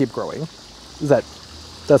plants. They're going to keep growing.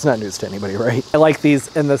 That's not news to anybody, right? I like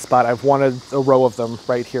these in this spot. I've wanted a row of them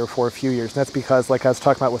right here for a few years. And that's because, like I was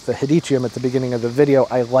talking about with the Hydroponics at the beginning of the video,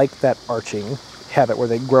 I like that arching habit where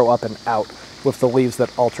they grow up and out with the leaves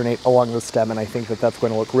that alternate along the stem, and I think that that's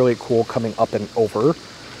going to look really cool coming up and over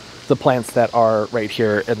the plants that are right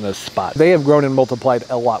here in this spot. They have grown and multiplied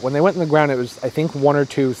a lot. When they went in the ground, it was, I think, 1 or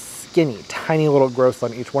 2 skinny, tiny little growths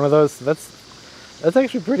on each one of those. So that's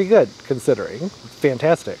actually pretty good considering.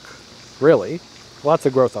 Fantastic, really. Lots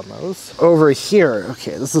of growth on those. Over here,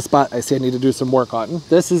 okay, this is a spot I say I need to do some work on.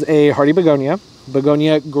 This is a hardy begonia,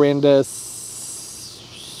 Begonia grandis.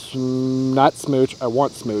 Not smooch, I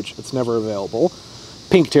want smooch, it's never available.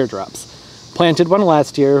 Pink teardrops. Planted one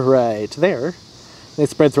last year right there. They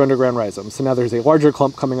spread through underground rhizomes. So now there's a larger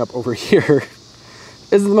clump coming up over here.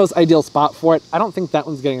 This is the most ideal spot for it. I don't think that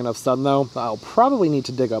one's getting enough sun though. I'll probably need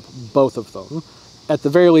to dig up both of them. At the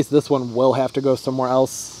very least, this one will have to go somewhere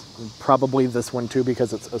else. and probably this one too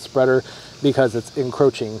because it's a spreader, because it's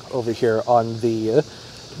encroaching over here on the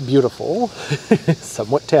beautiful,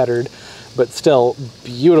 somewhat tattered, but still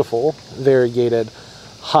beautiful variegated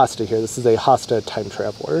hosta here. This is a hosta time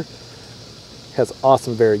traveler. Has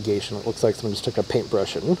awesome variegation. It looks like someone just took a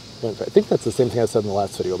paintbrush and went. I think that's the same thing I said in the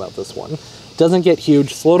last video about this one. Doesn't get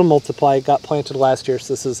huge, slow to multiply, got planted last year,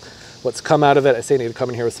 so this is what's come out of it. I say I need to come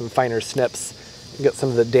in here with some finer snips and get some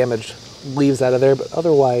of the damaged leaves out of there, but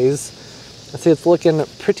otherwise, I'd say it's looking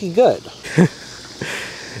pretty good.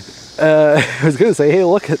 I was going to say, hey,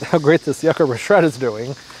 look at how great this yucca rashad is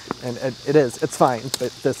doing, and it is. It's fine,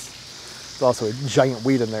 but this is also a giant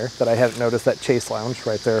weed in there that I hadn't noticed. That Chase Lounge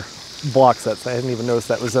right there blocks it, so I hadn't even noticed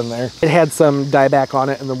that was in there. It had some dieback on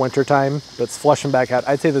it in the winter time, but it's flushing back out.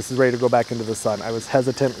 I'd say this is ready to go back into the sun. I was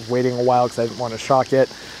hesitant, waiting a while because I didn't want to shock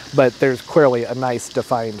it, but there's clearly a nice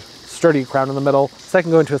defined sturdy crown in the middle. So I can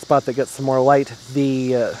go into a spot that gets some more light.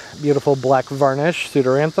 The beautiful black varnish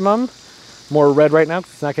pseudoranthemum. More red right now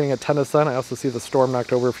because it's not getting a ton of sun. I also see the storm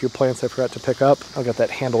knocked over a few plants I forgot to pick up. I'll get that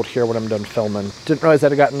handled here when I'm done filming. Didn't realize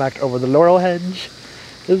that it got knocked over the laurel hedge.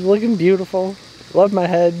 It's looking beautiful. Love my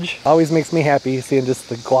hedge. Always makes me happy seeing just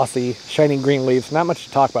the glossy, shiny green leaves. Not much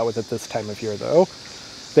to talk about with it this time of year though.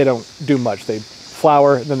 They don't do much. They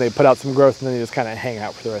flower, and then they put out some growth, and then they just kind of hang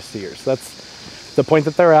out for the rest of the year. So that's the point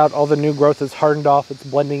that they're out. All the new growth is hardened off. It's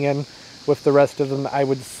blending in with the rest of them. I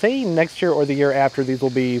would say next year or the year after these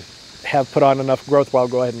will have put on enough growth where I'll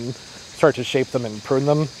go ahead and start to shape them and prune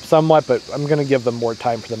them somewhat, but I'm going to give them more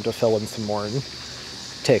time for them to fill in some more and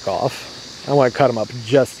take off. I don't want to cut them up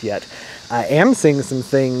just yet. I am seeing some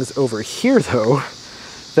things over here though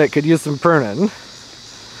that could use some pruning.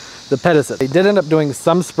 The Petunia. They did end up doing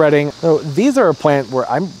some spreading. So these are a plant where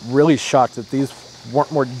I'm really shocked that these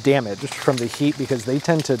weren't more damaged from the heat, because they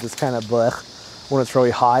tend to just kind of blech when it's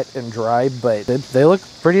really hot and dry, but they look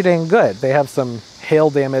pretty dang good. They have some hail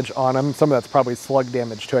damage on them. Some of that's probably slug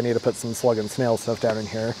damage too. I need to put some slug and snail stuff down in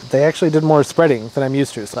here. They actually did more spreading than I'm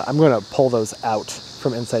used to, so I'm going to pull those out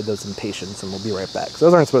from inside those impatiens and we'll be right back. So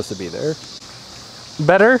those aren't supposed to be there.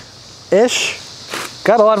 Better-ish.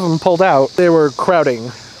 Got a lot of them pulled out. They were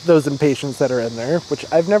crowding those impatiens that are in there, which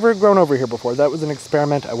I've never grown over here before. That was an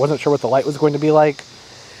experiment. I wasn't sure what the light was going to be like,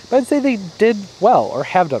 but I'd say they did well, or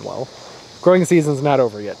have done well. Growing season's not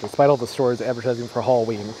over yet, despite all the stores advertising for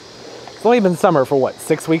Halloween. It's only been summer for what,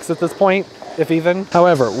 6 weeks at this point, if even?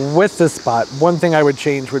 However, with this spot, one thing I would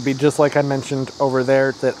change would be, just like I mentioned over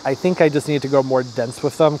there, that I think I just need to go more dense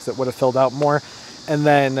with them because it would have filled out more. And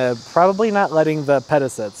then probably not letting the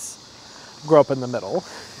pedicets grow up in the middle.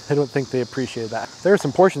 I don't think they appreciate that. There are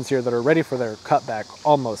some portions here that are ready for their cutback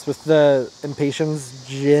almost. With the impatiens,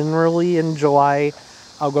 generally in July,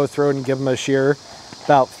 I'll go through and give them a shear.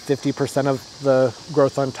 About 50% of the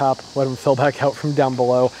growth on top, let them fill back out from down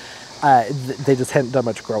below. They just hadn't done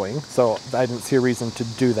much growing, so I didn't see a reason to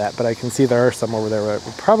do that, but I can see there are some over there where it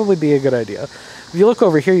would probably be a good idea. If you look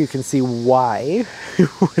over here, you can see why you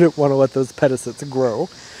wouldn't want to let those pedicets grow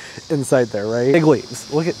inside there, right? Big leaves.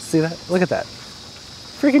 See that? Look at that.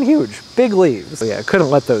 Freaking huge. Big leaves. So yeah, I couldn't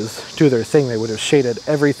let those do their thing. They would have shaded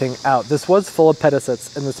everything out. This was full of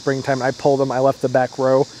pedicets in the springtime. I pulled them. I left the back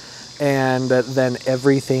row. And then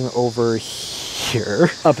everything over here.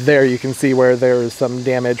 Up there you can see where there's some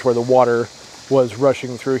damage where the water was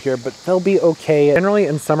rushing through here, but they'll be okay. Generally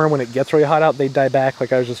in summer when it gets really hot out, they die back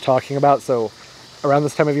like I was just talking about. So around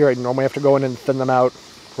this time of year, I normally have to go in and thin them out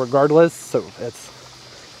regardless. So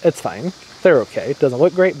it's fine. They're okay. It doesn't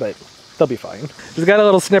look great, but they'll be fine. Just got a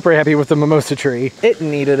little snipper happy with the mimosa tree. It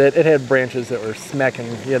needed it. It had branches that were smacking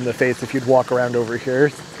you in the face if you'd walk around over here.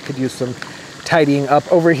 Could use some tidying up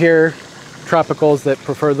over here. Tropicals that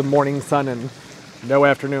prefer the morning sun and no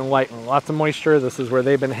afternoon light and lots of moisture. This is where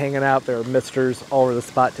they've been hanging out. There are misters all over the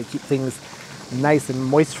spot to keep things nice and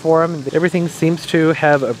moist for them. Everything seems to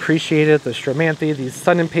have appreciated the Stramanthe, these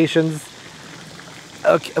sun impatiens.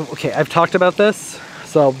 Okay, I've talked about this,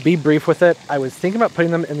 so I'll be brief with it. I was thinking about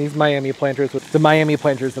putting them in these Miami planters, with the Miami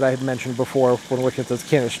planters that I had mentioned before when looking at those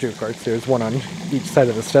Canis Stuttgarts. There's one on each side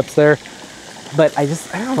of the steps there. But I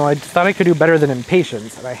don't know, I just thought I could do better than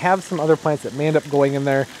impatiens. And I have some other plants that may end up going in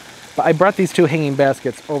there. But I brought these two hanging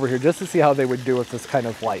baskets over here just to see how they would do with this kind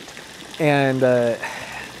of light. And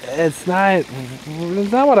it's not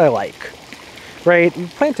what I like, right? You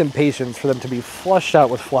plant impatiens for them to be flushed out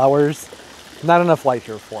with flowers. Not enough light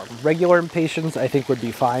here for them. Regular impatiens I think would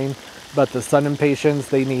be fine. But the sun impatiens,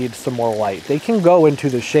 they need some more light. They can go into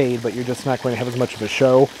the shade, but you're just not going to have as much of a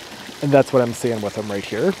show. And that's what I'm seeing with them right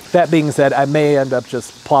here. That being said, I may end up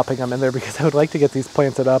just plopping them in there because I would like to get these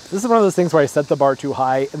planted up. This is one of those things where I set the bar too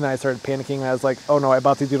high and then I started panicking and I was like, oh no, I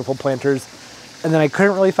bought these beautiful planters And then I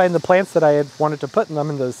couldn't really find the plants that I had wanted to put in them,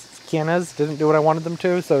 and those cannas didn't do what I wanted them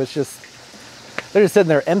to, so it's just, they're just sitting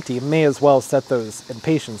there empty. May as well set those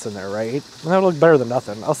impatiens in there, right? And that'll look better than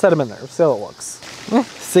nothing. I'll set them in there, see how it looks.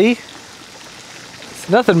 See? It's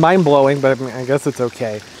nothing mind-blowing, but I mean, I guess it's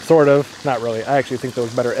okay. Sort of, not really. I actually think they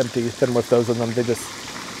look better empty than with those in them. They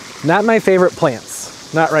just, not my favorite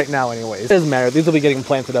plants. Not right now anyways. It doesn't matter, these will be getting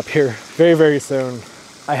planted up here very, very soon.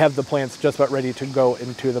 I have the plants just about ready to go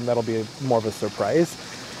into them. That'll be more of a surprise.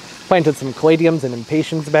 Planted some caladiums and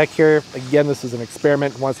impatiens back here. Again, this is an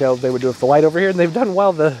experiment. I want to see how they would do with the light over here, and they've done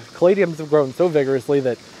well. The caladiums have grown so vigorously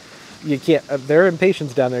that you can't, there are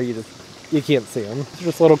impatiens down there, you can't see them. It's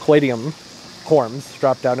just little caladium corms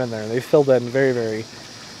dropped down in there, and they filled in very, very,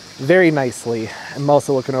 very nicely. I'm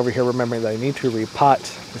also looking over here, remembering that I need to repot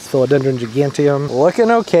this philodendron giganteum.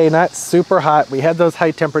 Looking okay, not super hot. We had those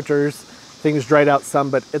high temperatures. Things dried out some,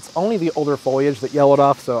 but it's only the older foliage that yellowed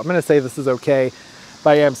off, so I'm going to say this is okay.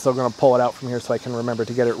 But I am still going to pull it out from here so I can remember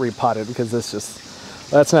to get it repotted, because this just,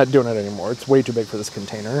 that's not doing it anymore. It's way too big for this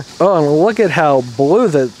container. Oh, and look at how blue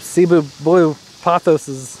the Cebu blue pothos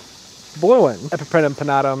is blueing. Epiprenum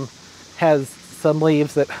pinnatum has some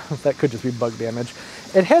leaves that could just be bug damage.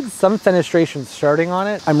 It had some fenestration starting on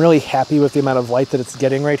it. I'm really happy with the amount of light that it's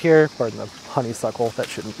getting right here. Pardon the honeysuckle, that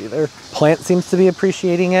shouldn't be there. Plant seems to be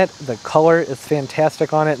appreciating it. The color is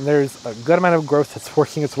fantastic on it, and there's a good amount of growth that's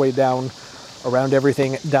working its way down around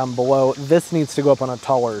everything down below. This needs to go up on a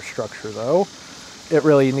taller structure though. It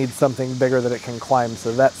really needs something bigger that it can climb,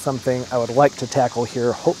 so that's something I would like to tackle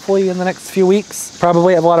here, hopefully in the next few weeks.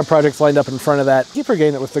 Probably have a lot of projects lined up in front of that. I keep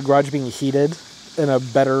forgetting that with the garage being heated in a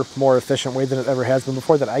better, more efficient way than it ever has been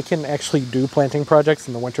before, that I can actually do planting projects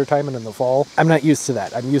in the wintertime and in the fall. I'm not used to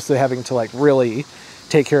that. I'm used to having to like really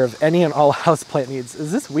take care of any and all houseplant needs.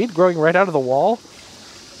 Is this weed growing right out of the wall?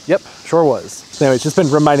 Yep, sure was. Anyway, it's just been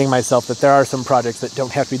reminding myself that there are some projects that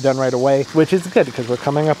don't have to be done right away, which is good because we're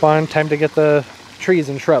coming up on time to get the trees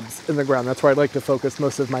and shrubs in the ground. That's where I'd like to focus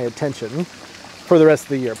most of my attention for the rest of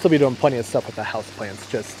the year. I'll still be doing plenty of stuff with the houseplants,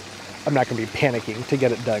 just I'm not going to be panicking to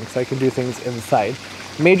get it done because I can do things inside.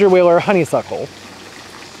 Major whaler honeysuckle.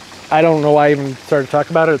 I don't know why I even started to talk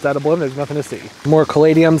about it. It's out of bloom. There's nothing to see. More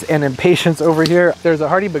caladiums and impatiens over here. There's a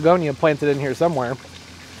hardy begonia planted in here somewhere.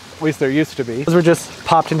 At least there used to be. Those were just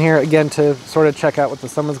popped in here again to sort of check out what the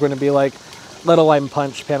summer's going to be like. Little lime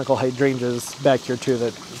punch, panicle hydrangeas back here too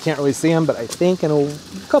that you can't really see them, but I think in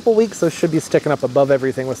a couple weeks those should be sticking up above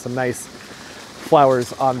everything with some nice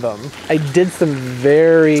flowers on them. I did some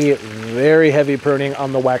very, very heavy pruning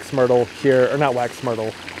on the wax myrtle here, or not wax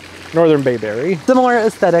myrtle, northern bayberry. Similar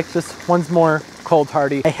aesthetic, just one's more cold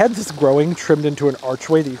hardy. I had this growing trimmed into an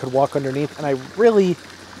archway that you could walk underneath, and I really,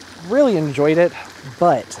 really enjoyed it,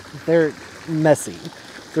 but they're messy.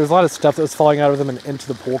 There's a lot of stuff that was falling out of them and into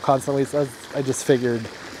the pool constantly, so I just figured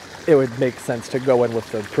it would make sense to go in with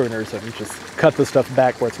the pruners and just cut the stuff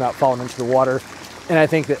back where it's not falling into the water. And I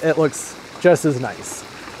think that it looks just as nice.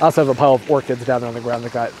 I also have a pile of orchids down there on the ground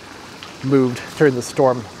that got moved during the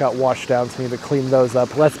storm, got washed down, so I need to clean those up.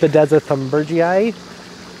 Lespedeza thunbergii.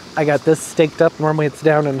 I got this staked up. Normally it's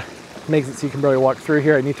down and makes it so you can barely walk through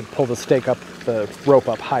here. I need to pull the stake up, the rope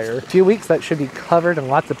up higher. A few weeks that should be covered in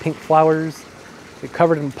lots of pink flowers. They're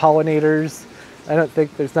covered in pollinators. I don't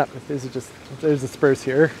think there's a spruce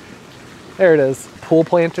here. There it is. Pool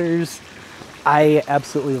planters. I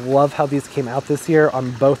absolutely love how these came out this year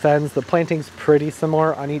on both ends. The planting's pretty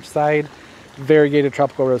similar on each side. Variegated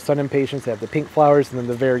tropical rose sun impatiens. They have the pink flowers and then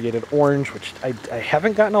the variegated orange, which I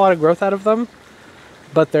haven't gotten a lot of growth out of them,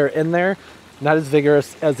 but they're in there. Not as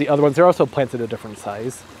vigorous as the other ones. They're also planted a different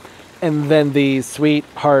size. And then the sweet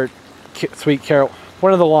carrot,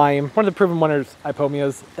 one of the lime, one of the proven winners,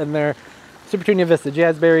 Ipomoeas in there. Petunia vista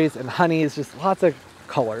jazzberries and honeys, just lots of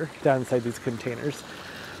color down inside these containers.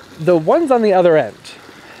 The ones on the other end,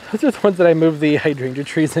 those are the ones that I moved the hydrangea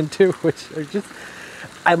trees into, which are just,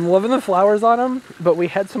 I'm loving the flowers on them, but we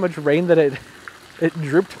had so much rain that it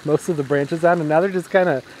drooped most of the branches down, and now they're just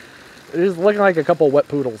looking like a couple wet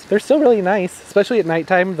poodles. They're still really nice, especially at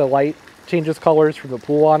nighttime. The light changes colors from the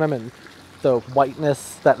pool on them, and the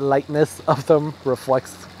whiteness, that lightness of them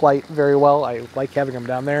reflects light very well. I like having them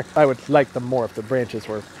down there. I would like them more if the branches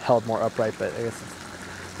were held more upright, but I guess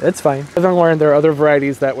it's fine. I've learned there are other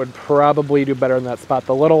varieties that would probably do better in that spot.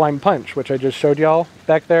 The little lime punch, which I just showed y'all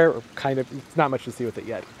back there, it's not much to see with it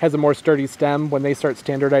yet. Has a more sturdy stem. When they start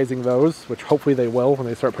standardizing those, which hopefully they will when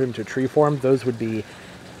they start putting them to tree form, those would be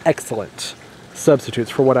excellent substitutes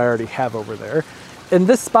for what I already have over there. In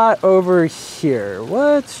this spot over here,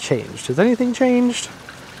 what's changed? Has anything changed?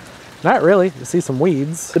 Not really. You see some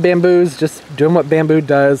weeds. The bamboos, just doing what bamboo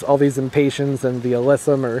does. All these impatiens and the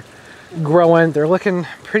alyssum are growing. They're looking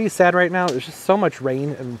pretty sad right now. There's just so much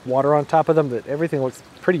rain and water on top of them that everything looks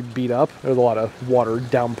pretty beat up. There's a lot of water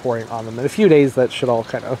downpouring on them. In a few days, that should all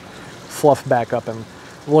kind of fluff back up and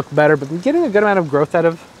look better. But I'm getting a good amount of growth out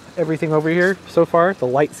of everything over here so far. The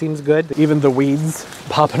light seems good. Even the weeds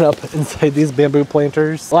popping up inside these bamboo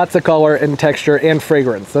planters. Lots of color and texture and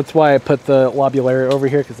fragrance. That's why I put the lobularia over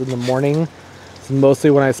here, because in the morning, it's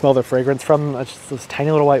mostly when I smell the fragrance from them. Just those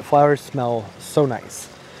tiny little white flowers smell so nice.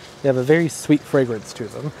 They have a very sweet fragrance to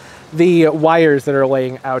them. The wires that are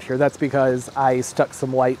laying out here, that's because I stuck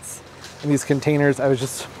some lights in these containers. I was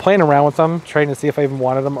just playing around with them, trying to see if I even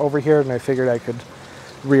wanted them over here, and I figured I could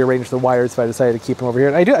rearrange the wires if I decided to keep them over here.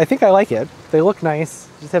 And I think I like it. They look nice.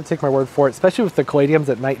 Just have to take my word for it. Especially with the caladiums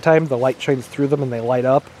at nighttime, the light shines through them and they light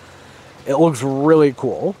up. It looks really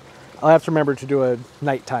cool. I'll have to remember to do a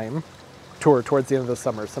nighttime tour towards the end of the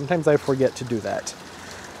summer. Sometimes I forget to do that.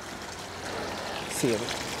 Let's see,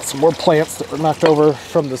 some more plants that were knocked over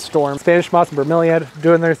from the storm. Spanish moss and bromeliad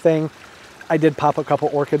doing their thing. I did pop a couple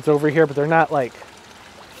orchids over here, but they're not like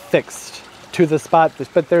fixed to the spot.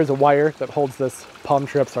 But there's a wire that holds this palm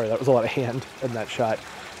tree up. Sorry, that was a lot of hand in that shot.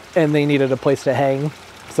 And they needed a place to hang.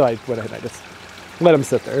 So I went ahead and I just let them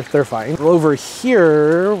sit there. They're fine. Over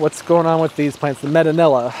here, what's going on with these plants? The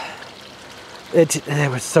metanella. It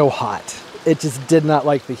was so hot. It just did not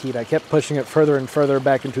like the heat. I kept pushing it further and further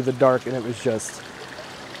back into the dark, and it was just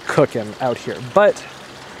cooking out here. But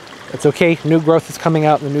it's okay. New growth is coming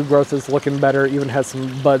out, and the new growth is looking better. Even has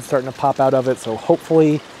some buds starting to pop out of it. So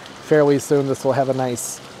hopefully, fairly soon, this will have a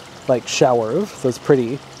nice, like, shower of those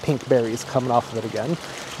pretty pink berries coming off of it again.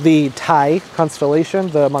 The Thai constellation,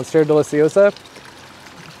 the Monstera deliciosa,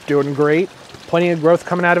 doing great. Plenty of growth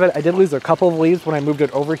coming out of it. I did lose a couple of leaves when I moved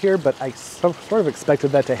it over here, but I sort of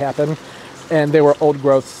expected that to happen. And they were old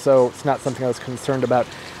growths, so it's not something I was concerned about.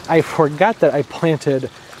 I forgot that I planted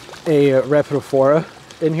a Rhaphidophora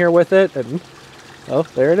in here with it, and oh,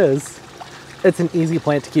 there it is. It's an easy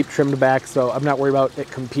plant to keep trimmed back, so I'm not worried about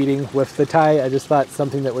it competing with the Thai. I just thought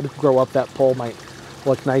something that would grow up that pole might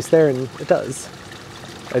look nice there, and it does.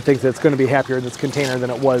 I think that it's going to be happier in this container than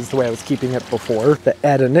it was the way I was keeping it before. The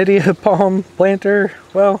Adonidia palm planter,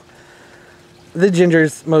 well, the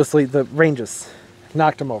gingers, mostly the ranges,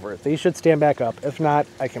 knocked them over. They should stand back up. If not,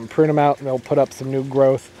 I can prune them out and they'll put up some new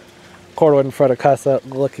growth. Cordovan fruticosa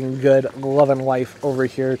looking good, loving life over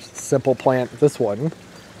here. Simple plant. This one,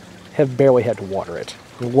 have barely had to water it.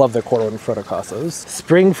 Love the Cordovan fruticosas.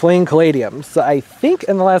 Spring fling caladiums. So I think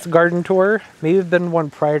in the last garden tour, maybe it's been one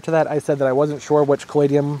prior to that, I said that I wasn't sure which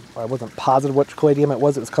caladium, or I wasn't positive which caladium it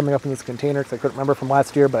was coming up in this container because I couldn't remember from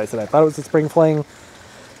last year, but I said I thought it was a spring fling.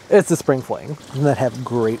 It's a spring fling. And that have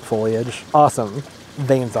great foliage. Awesome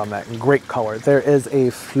veins on that and great color. There is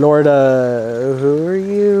a Florida, who are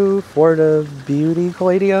you? Florida Beauty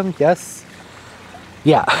caladium? Yes?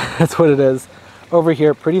 Yeah, that's what it is. Over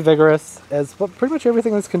here, pretty vigorous, as well, pretty much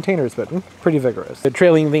everything in this container has been pretty vigorous. The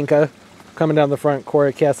trailing vinca coming down the front,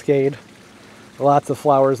 Cora Cascade, lots of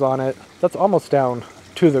flowers on it. That's almost down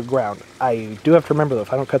to the ground. I do have to remember though,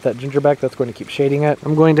 if I don't cut that ginger back, that's going to keep shading it.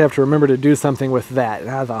 I'm going to have to remember to do something with that. And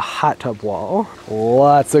I have a hot tub wall.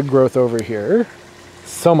 Lots of growth over here.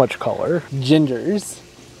 So much color. Gingers.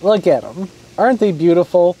 Look at them. Aren't they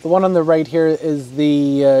beautiful? The one on the right here is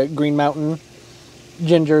the Green Mountain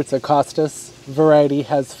ginger. It's a Costas variety,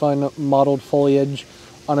 has fun mottled foliage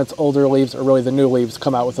on its older leaves, or really the new leaves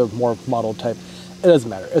come out with a more mottled type. It doesn't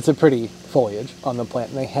matter. It's a pretty foliage on the plant,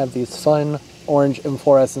 and they have these fun orange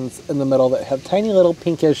inflorescence in the middle that have tiny little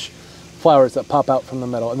pinkish flowers that pop out from the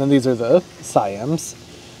middle. And then these are the Siams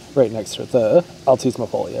right next to it, the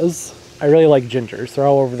Altismifolias. I really like gingers. They're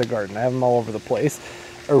all over the garden. I have them all over the place.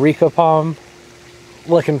 Areca palm,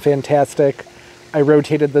 looking fantastic. I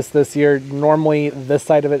rotated this year. Normally this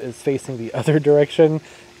side of it is facing the other direction,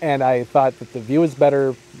 and I thought that the view is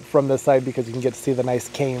better from this side because you can get to see the nice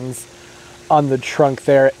canes on the trunk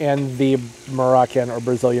there, and the Moroccan or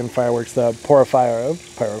Brazilian fireworks, the Porphyra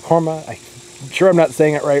pyrochroma. I'm sure I'm not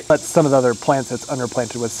saying it right, but some of the other plants that's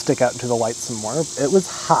underplanted would stick out into the light some more. It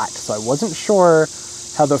was hot, so I wasn't sure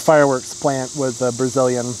how the fireworks plant with the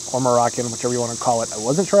Brazilian or Moroccan, whichever you want to call it, I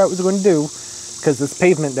wasn't sure how it was going to do, because this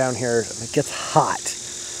pavement down here, it gets hot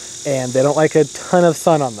and they don't like a ton of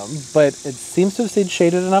sun on them, but it seems to have stayed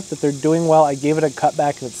shaded enough that they're doing well. I gave it a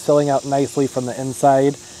cutback and it's filling out nicely from the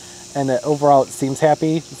inside, and overall it seems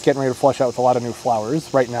happy. It's getting ready to flush out with a lot of new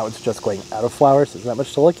flowers. Right now it's just going out of flowers, so there's not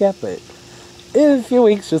much to look at, but in a few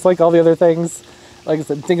weeks, just like all the other things, like I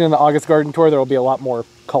said, I'm thinking in the August garden tour there will be a lot more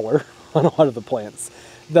color on a lot of the plants.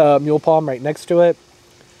 The mule palm right next to it,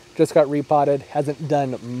 just got repotted. Hasn't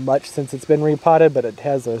done much since it's been repotted, but it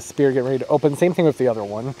has a spear getting ready to open. Same thing with the other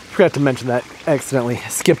one. Forgot to mention that, accidentally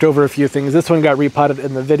skipped over a few things. This one got repotted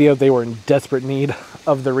in the video. They were in desperate need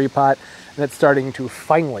of the repot, and it's starting to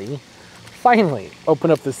finally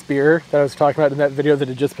open up the spear that I was talking about in that video that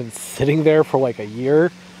had just been sitting there for like a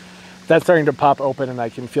year. That's starting to pop open, and I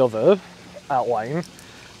can feel the outline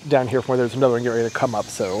down here from where there's another one getting ready to come up.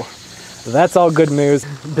 So that's all good news.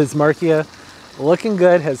 Bismarckia, looking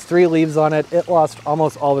good, has 3 leaves on it. It lost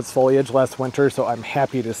almost all of its foliage last winter, so I'm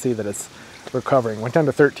happy to see that it's recovering. Went down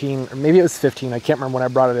to 13, or maybe it was 15. I can't remember when I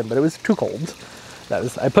brought it in, but it was too cold.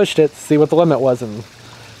 I pushed it to see what the limit was, and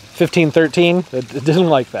 15, 13, it didn't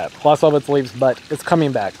like that. Lost all of its leaves, but it's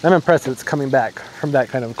coming back. I'm impressed that it's coming back from that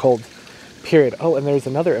kind of cold period. Oh, and there's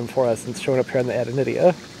another inflorescence showing up here in the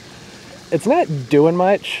Adenidia. It's not doing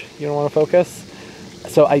much. You don't want to focus.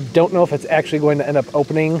 So I don't know if it's actually going to end up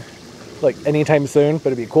opening like anytime soon, but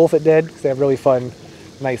it'd be cool if it did, because they have really fun,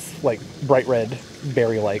 nice, like bright red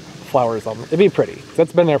berry-like flowers on them. It'd be pretty.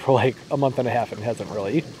 That's been there for like a month and a half and hasn't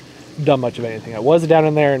really done much of anything. It was down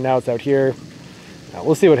in there and now it's out here. Now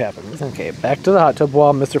we'll see what happens. Okay, back to the hot tub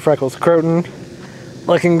wall. Mr. Freckles Croton,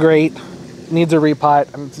 looking great. Needs a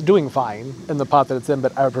repot. It's doing fine in the pot that it's in,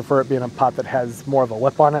 but I would prefer it being a pot that has more of a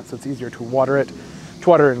lip on it, so it's easier to water it. To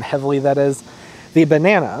water in heavily, that is. The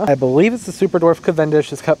banana, I believe it's the Super Dwarf Cavendish,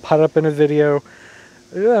 just got potted up in a video,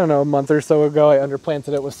 I don't know, a month or so ago. I underplanted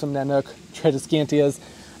it with some Nanook Tradescantias.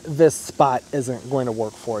 This spot isn't going to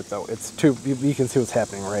work for it though. It's too, you can see what's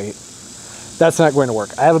happening, right? That's not going to work.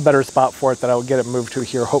 I have a better spot for it that I will get it moved to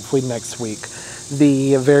here, hopefully next week.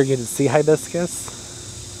 The variegated sea hibiscus,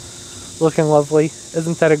 looking lovely.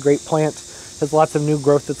 Isn't that a great plant? Has lots of new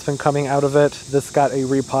growth that's been coming out of it. This got a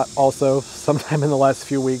repot also sometime in the last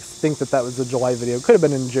few weeks. Think that was a July video. Could have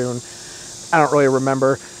been in June. I don't really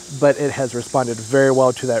remember, but it has responded very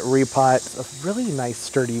well to that repot. It's a really nice,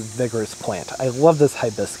 sturdy, vigorous plant. I love this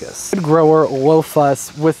hibiscus. Good grower, low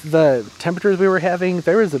fuss. With the temperatures we were having,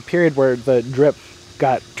 there was a period where the drip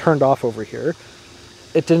got turned off over here.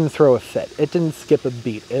 It didn't throw a fit. It didn't skip a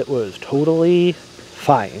beat. It was totally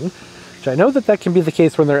fine. Which I know that can be the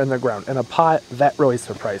case when they're in the ground. In a pot, that really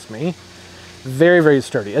surprised me. Very, very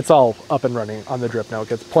sturdy. It's all up and running on the drip now. It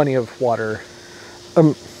gets plenty of water.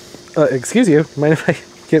 Excuse you, mind if I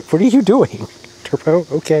get, what are you doing? Turbo,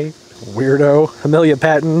 okay. Weirdo. Amelia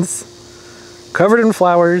Patens, covered in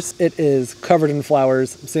flowers. It is covered in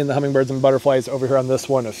flowers. I'm seeing the hummingbirds and butterflies over here on this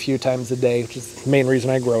one a few times a day, which is the main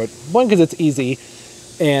reason I grow it. One, because it's easy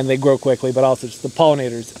and they grow quickly, but also just the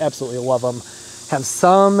pollinators absolutely love them. Have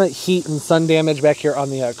some heat and sun damage back here on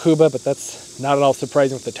the Cuba, but that's not at all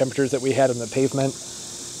surprising with the temperatures that we had on the pavement.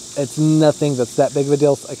 It's nothing that's that big of a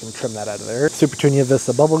deal, so I can trim that out of there. Super Petunia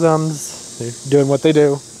Vista bubblegums, they're doing what they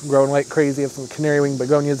do, growing like crazy. I have some canary wing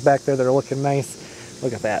begonias back there that are looking nice.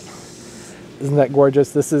 Look at that. Isn't that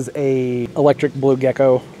gorgeous? This is a electric blue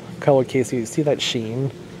gecko color case. You see that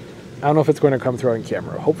sheen? I don't know if it's going to come through on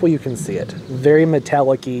camera. Hopefully you can see it. Very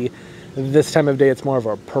metallic-y. This time of day it's more of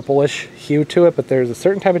a purplish hue to it, but there's a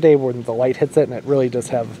certain time of day when the light hits it and it really does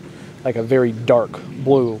have like a very dark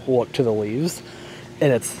blue look to the leaves,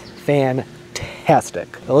 and it's fantastic.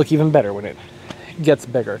 It'll look even better when it gets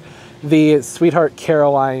bigger. The Sweetheart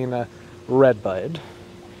Caroline Redbud,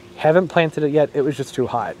 haven't planted it yet. It was just too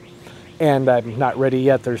hot and I'm not ready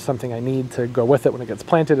yet. There's something I need to go with it. When it gets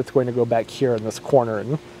planted, it's going to go back here in this corner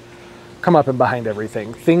and come up and behind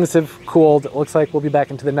everything. Things have cooled. It looks like we'll be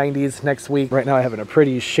back into the 90s next week. Right now I have in a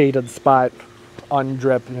pretty shaded spot on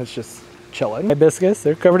drip and it's just chilling. Hibiscus,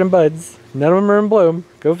 they're covered in buds. None of them are in bloom.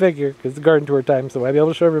 Go figure, because it's garden tour time, so I'll be able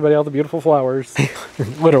to show everybody all the beautiful flowers.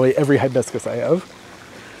 Literally every hibiscus I have.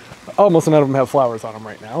 Almost none of them have flowers on them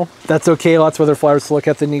right now. That's okay, lots of other flowers to look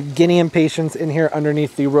at. The New Guinea impatiens in here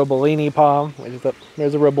underneath the Robellini palm.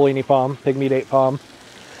 There's a Robellini palm, pygmy date palm.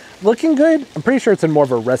 Looking good. I'm pretty sure it's in more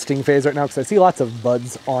of a resting phase right now because I see lots of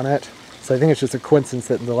buds on it. So I think it's just a coincidence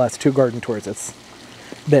that in the last 2 garden tours it's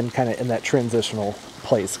been kind of in that transitional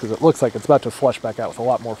place, because it looks like it's about to flush back out with a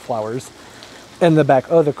lot more flowers in the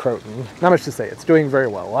back. Oh, the Croton. Not much to say. It's doing very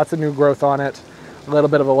well. Lots of new growth on it. A little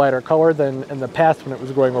bit of a lighter color than in the past when it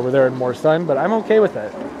was growing over there in more sun, but I'm okay with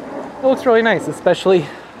it. It looks really nice, especially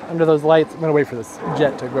under those lights. I'm gonna wait for this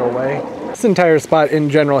jet to go away. This entire spot in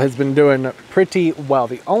general has been doing pretty well.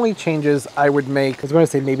 The only changes I would make, I was going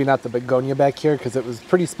to say maybe not the begonia back here because it was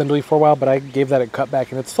pretty spindly for a while, but I gave that a cut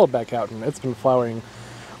back and it's filled back out and it's been flowering,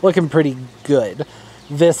 looking pretty good.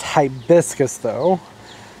 This hibiscus though,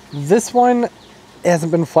 this one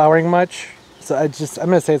hasn't been flowering much, so I'm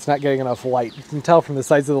gonna say it's not getting enough light. You can tell from the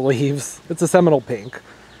size of the leaves. It's a Seminole pink,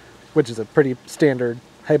 which is a pretty standard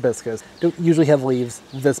hibiscus don't usually have leaves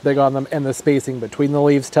this big on them, and the spacing between the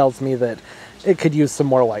leaves tells me that it could use some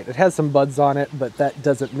more light. It has some buds on it, but that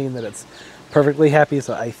doesn't mean that it's perfectly happy,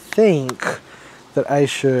 so I think that I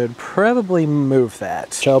should probably move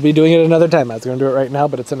that. I'll be doing it another time. I was going to do it right now,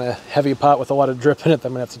 but it's in a heavy pot with a lot of drip in it that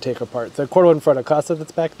I'm going to have to take apart. The Cordovan Fruticosa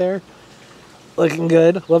that's back there, looking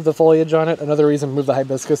good. Love the foliage on it. Another reason to move the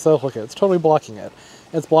hibiscus though, look at it, it's totally blocking it.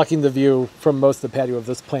 It's blocking the view from most of the patio of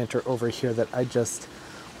this planter over here that I just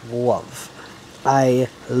love. I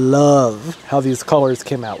love how these colors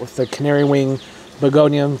came out with the canary wing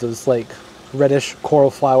begonia, those like reddish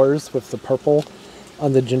coral flowers with the purple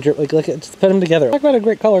on the ginger. Like, look at, just put them together. Talk about a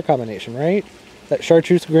great color combination, right? That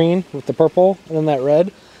chartreuse green with the purple and then that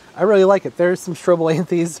red. I really like it. There's some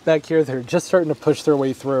strobilanthes back here. They're just starting to push their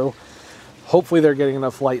way through. Hopefully they're getting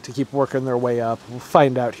enough light to keep working their way up. We'll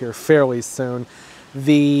find out here fairly soon.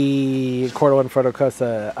 The Cordovan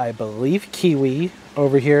Fruticosa, I believe kiwi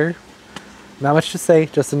over here. Not much to say,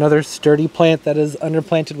 just another sturdy plant that is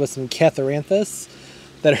underplanted with some catharanthus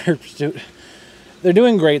that are, they're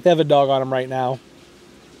doing great. They have a dog on them right now.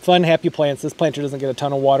 Fun, happy plants. This planter doesn't get a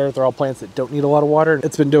ton of water. They're all plants that don't need a lot of water.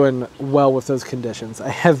 It's been doing well with those conditions. I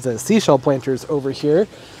have the seashell planters over here,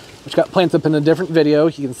 which got plants up in a different video.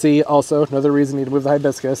 You can see also another reason you need to move the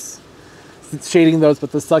hibiscus. It's shading those,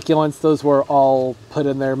 but the succulents, those were all put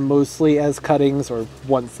in there mostly as cuttings, or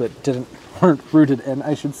ones that weren't rooted in,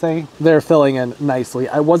 I should say. They're filling in nicely.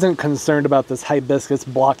 I wasn't concerned about this hibiscus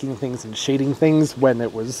blocking things and shading things when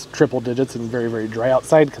it was triple digits and very, very dry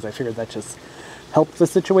outside, because I figured that just helped the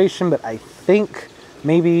situation. But I think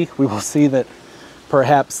maybe we will see that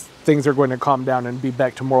perhaps things are going to calm down and be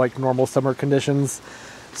back to more like normal summer conditions.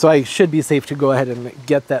 So I should be safe to go ahead and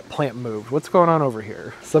get that plant moved. What's going on over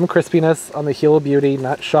here? Some crispiness on the Heel of Beauty,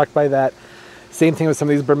 not shocked by that. Same thing with some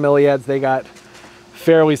of these bromeliads. They got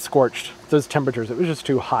fairly scorched, those temperatures. It was just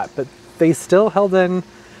too hot, but they still held in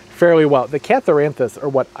fairly well. The catharanthus are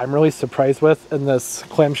what I'm really surprised with in this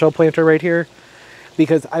clamshell planter right here,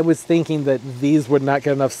 because I was thinking that these would not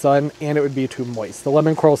get enough sun and it would be too moist. The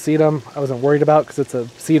lemon coral sedum, I wasn't worried about because it's a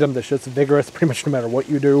sedum that's just vigorous pretty much no matter what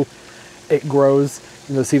you do. It grows.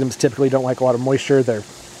 And those sedums typically don't like a lot of moisture. They're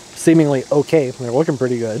seemingly okay. They're looking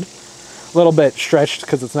pretty good. A little bit stretched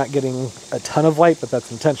because it's not getting a ton of light, but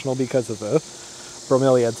that's intentional because of the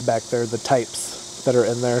bromeliads back there, the types that are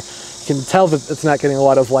in there. You can tell that it's not getting a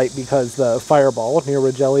lot of light because the fireball near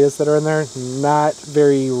Rigelias that are in there, not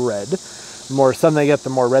very red. The more sun they get, the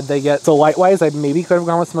more red they get. So light-wise, I maybe could have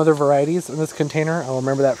gone with some other varieties in this container. I'll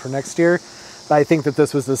remember that for next year. But I think that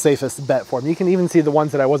this was the safest bet for them. You can even see the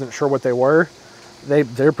ones that I wasn't sure what they were.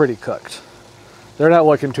 They're pretty cooked. They're not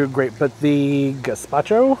looking too great, but the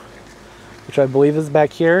gazpacho, which I believe is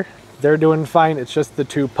back here, they're doing fine. It's just the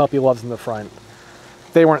two puppy loves in the front.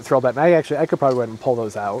 They weren't thrilled at it. I could probably go ahead and pull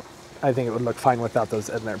those out. I think it would look fine without those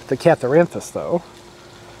in there. But the catharanthus, though,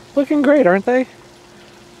 looking great, aren't they?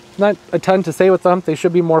 Not a ton to say with them. They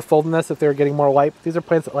should be more full than this if they were getting more light. These are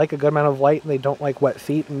plants that like a good amount of light, and they don't like wet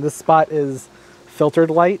feet. And this spot is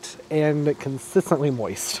filtered light and consistently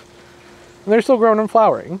moist. And they're still growing and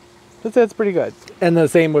flowering. That's pretty good. And the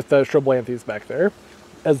same with the strobilanthes back there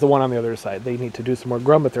as the one on the other side. They need to do some more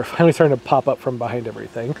growing, but they're finally starting to pop up from behind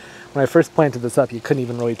everything. When I first planted this up, you couldn't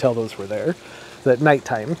even really tell those were there. So at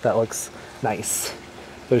nighttime, that looks nice.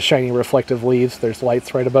 Those shiny reflective leaves, there's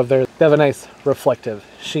lights right above there. They have a nice reflective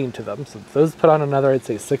sheen to them. So those put on another, I'd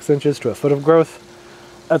say 6 inches to a foot of growth.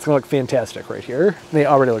 That's gonna look fantastic right here. They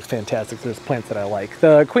already look fantastic. There's plants that I like.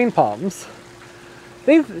 The queen palms,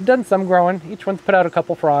 they've done some growing. Each one's put out a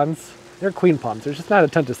couple fronds. They're queen palms. There's just not a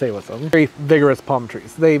ton to say with them. Very vigorous palm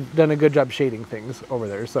trees. They've done a good job shading things over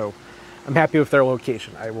there, so I'm happy with their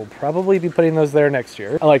location. I will probably be putting those there next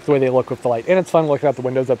year. I like the way they look with the light, and it's fun looking out the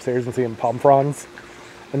windows upstairs and seeing palm fronds,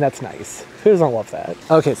 and that's nice. Who doesn't love that?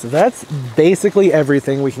 Okay, so that's basically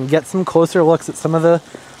everything. We can get some closer looks at some of the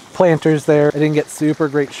planters there. I didn't get super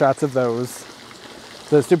great shots of those.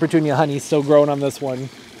 The Petunia honey's still growing on this one.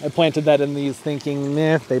 I planted that in these thinking,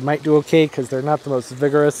 meh, they might do okay because they're not the most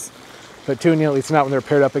vigorous Petunia, at least not when they're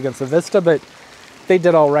paired up against a Vista, but they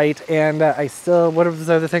did all right. And I still, what was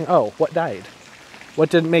the other thing? Oh, what died? What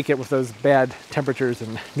didn't make it with those bad temperatures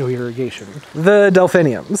and no irrigation? The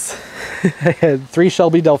delphiniums. I had 3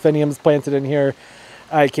 Shelby delphiniums planted in here.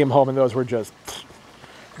 I came home and those were just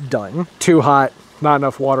done. Too hot, not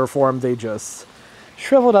enough water for them. They just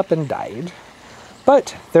shriveled up and died.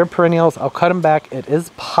 But they're perennials. I'll cut them back. It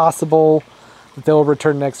is possible that they'll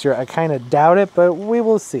return next year. I kind of doubt it, but we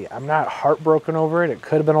will see. I'm not heartbroken over it. It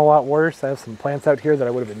could have been a lot worse. I have some plants out here that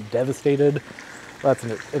I would have been devastated That's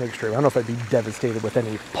an extreme. I don't know if I'd be devastated with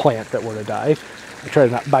any plant that were to die. I try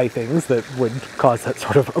to not buy things that would cause that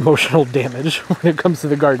sort of emotional damage when it comes to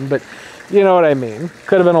the garden, but you know what I mean.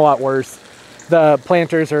 Could have been a lot worse. The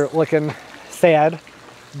planters are looking sad,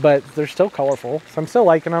 but they're still colorful, so I'm still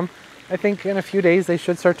liking them. I think in a few days they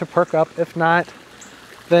should start to perk up. If not,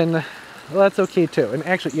 then well, that's okay too. And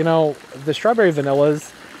actually, you know, the strawberry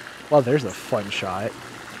vanillas, well, there's a fun shot.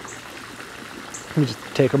 Let me just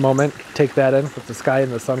take a moment, take that in with the sky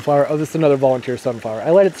and the sunflower. Oh, this is another volunteer sunflower.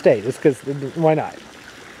 I let it stay just because, why not?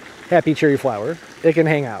 Happy cherry flower. It can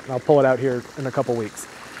hang out, and I'll pull it out here in a couple weeks.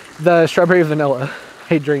 The strawberry vanilla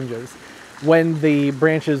hydrangeas, when the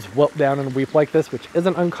branches wilt down and weep like this, which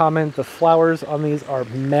isn't uncommon, the flowers on these are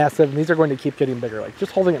massive, and these are going to keep getting bigger. Like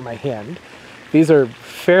just holding it in my hand, these are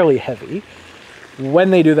fairly heavy. When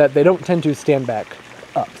they do that, they don't tend to stand back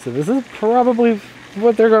up. So this is probably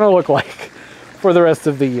what they're going to look like for the rest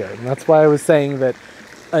of the year. And that's why I was saying that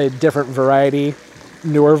a different variety,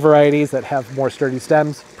 newer varieties that have more sturdy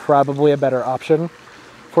stems, probably a better option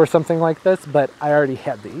for something like this, but I already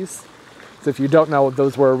had these. So if you don't know,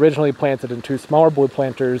 those were originally planted in 2 smaller blue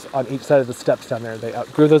planters on each side of the steps down there. They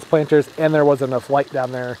outgrew those planters, and there wasn't enough light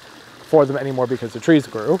down there for them anymore because the trees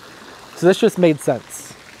grew. So this just made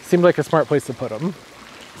sense. Seemed like a smart place to put them.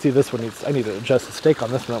 See, this one needs, I need to adjust the stake on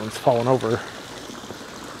this one. That one's fallen over.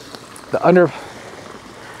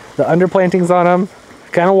 The underplantings on them,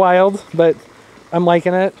 kind of wild, but I'm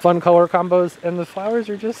liking it. Fun color combos, and the flowers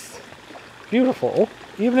are just beautiful.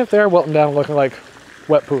 Even if they're wilting down looking like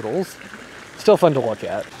wet poodles, still fun to look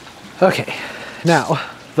at. Okay, now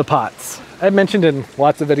the pots. I mentioned in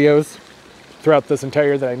lots of videos throughout this entire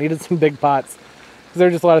year that I needed some big pots because there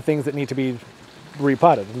are just a lot of things that need to be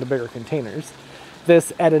repotted into bigger containers.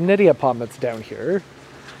 This Adenidia palm that's down here,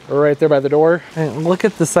 right there by the door, and look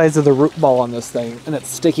at the size of the root ball on this thing, and it's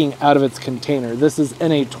sticking out of its container. This is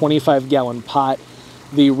in a 25-gallon pot.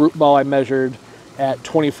 The root ball I measured at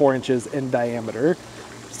 24 inches in diameter.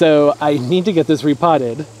 So I need to get this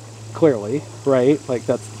repotted, clearly, right? Like,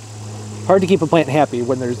 that's hard to keep a plant happy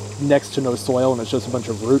when there's next to no soil and it's just a bunch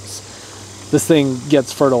of roots. This thing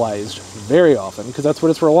gets fertilized very often because that's what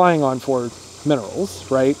it's relying on for minerals,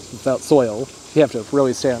 right? Without soil, you have to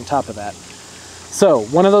really stay on top of that. So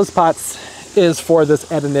one of those pots is for this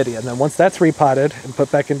Adenidia, and then once that's repotted and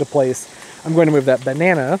put back into place, I'm going to move that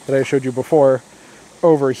banana that I showed you before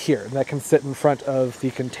over here, and that can sit in front of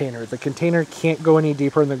the container. The container can't go any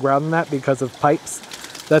deeper in the ground than that because of pipes.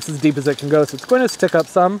 That's as deep as it can go, so it's going to stick up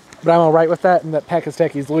some, but I'm all right with that, and that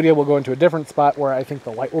Pachystachys lutea will go into a different spot where I think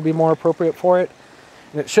the light will be more appropriate for it,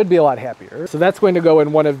 and it should be a lot happier. So that's going to go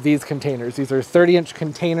in one of these containers. These are 30-inch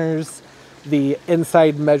containers. The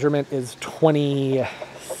inside measurement is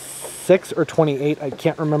 26 or 28, I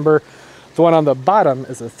can't remember. The one on the bottom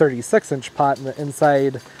is a 36-inch pot, and the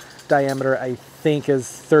inside diameter I think is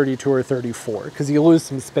 32 or 34, because you lose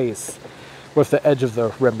some space with the edge of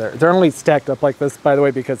the rim there. They're only stacked up like this, by the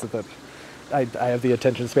way, because of the I have the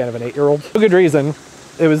attention span of an 8-year-old. For good reason.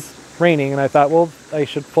 It was raining, and I thought, well, I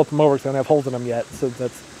should flip them over because I don't have holes in them yet. So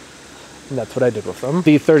that's what I did with them.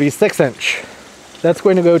 The 36-inch, that's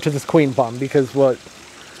going to go to this queen palm because I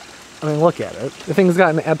mean, look at it. The thing's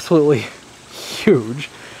gotten absolutely huge.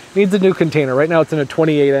 Needs a new container. Right now it's in a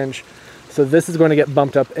 28-inch. So this is going to get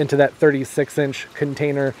bumped up into that 36-inch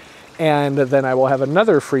container, and then I will have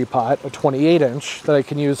another free pot, a 28-inch, that I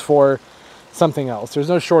can use for something else. There's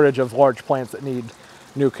no shortage of large plants that need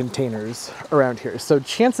new containers around here. So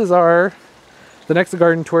chances are the next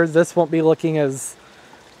garden tour, this won't be looking as,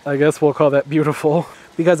 I guess we'll call that beautiful,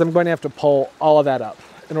 because I'm going to have to pull all of that up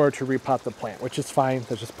in order to repot the plant, which is fine.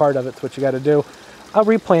 That's just part of it. It's what you got to do. I'll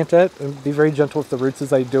replant it and be very gentle with the roots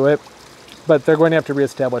as I do it, but they're going to have to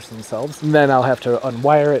reestablish themselves. And then I'll have to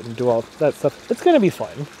unwire it and do all that stuff. It's going to be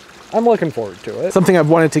fun. I'm looking forward to it. Something I've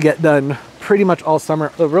wanted to get done pretty much all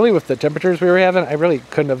summer. But really, with the temperatures we were having, I really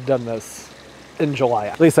couldn't have done this in July.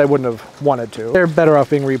 At least I wouldn't have wanted to. They're better off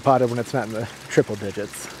being repotted when it's not in the triple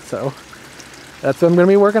digits. So that's what I'm going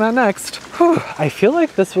to be working on next. Whew, I feel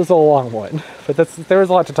like this was a long one, but there was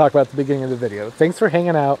a lot to talk about at the beginning of the video. Thanks for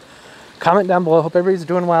hanging out. Comment down below. Hope everybody's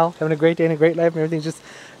doing well, having a great day and a great life, and everything's just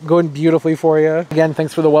going beautifully for you. Again,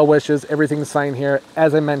 thanks for the well wishes. Everything's fine here.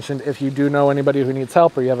 As I mentioned, if you do know anybody who needs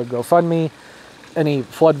help or you have a GoFundMe, any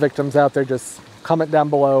flood victims out there, just comment down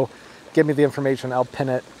below. Give me the information. I'll pin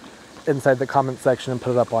it inside the comment section and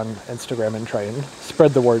put it up on Instagram and try and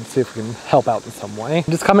spread the word, see if we can help out in some way.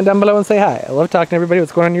 Just comment down below and say hi. I love talking to everybody.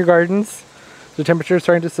 What's going on in your gardens? The temperature is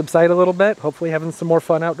starting to subside a little bit. Hopefully having some more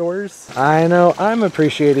fun outdoors. I know I'm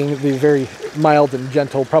appreciating the very mild and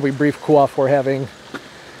gentle, probably brief cool off we're having.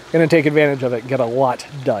 Gonna take advantage of it, get a lot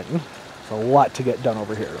done. a lot to get done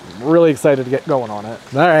over here. I'm really excited to get going on it.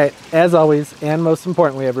 All right, as always, and most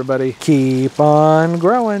importantly, everybody, keep on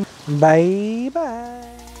growing. Bye-bye.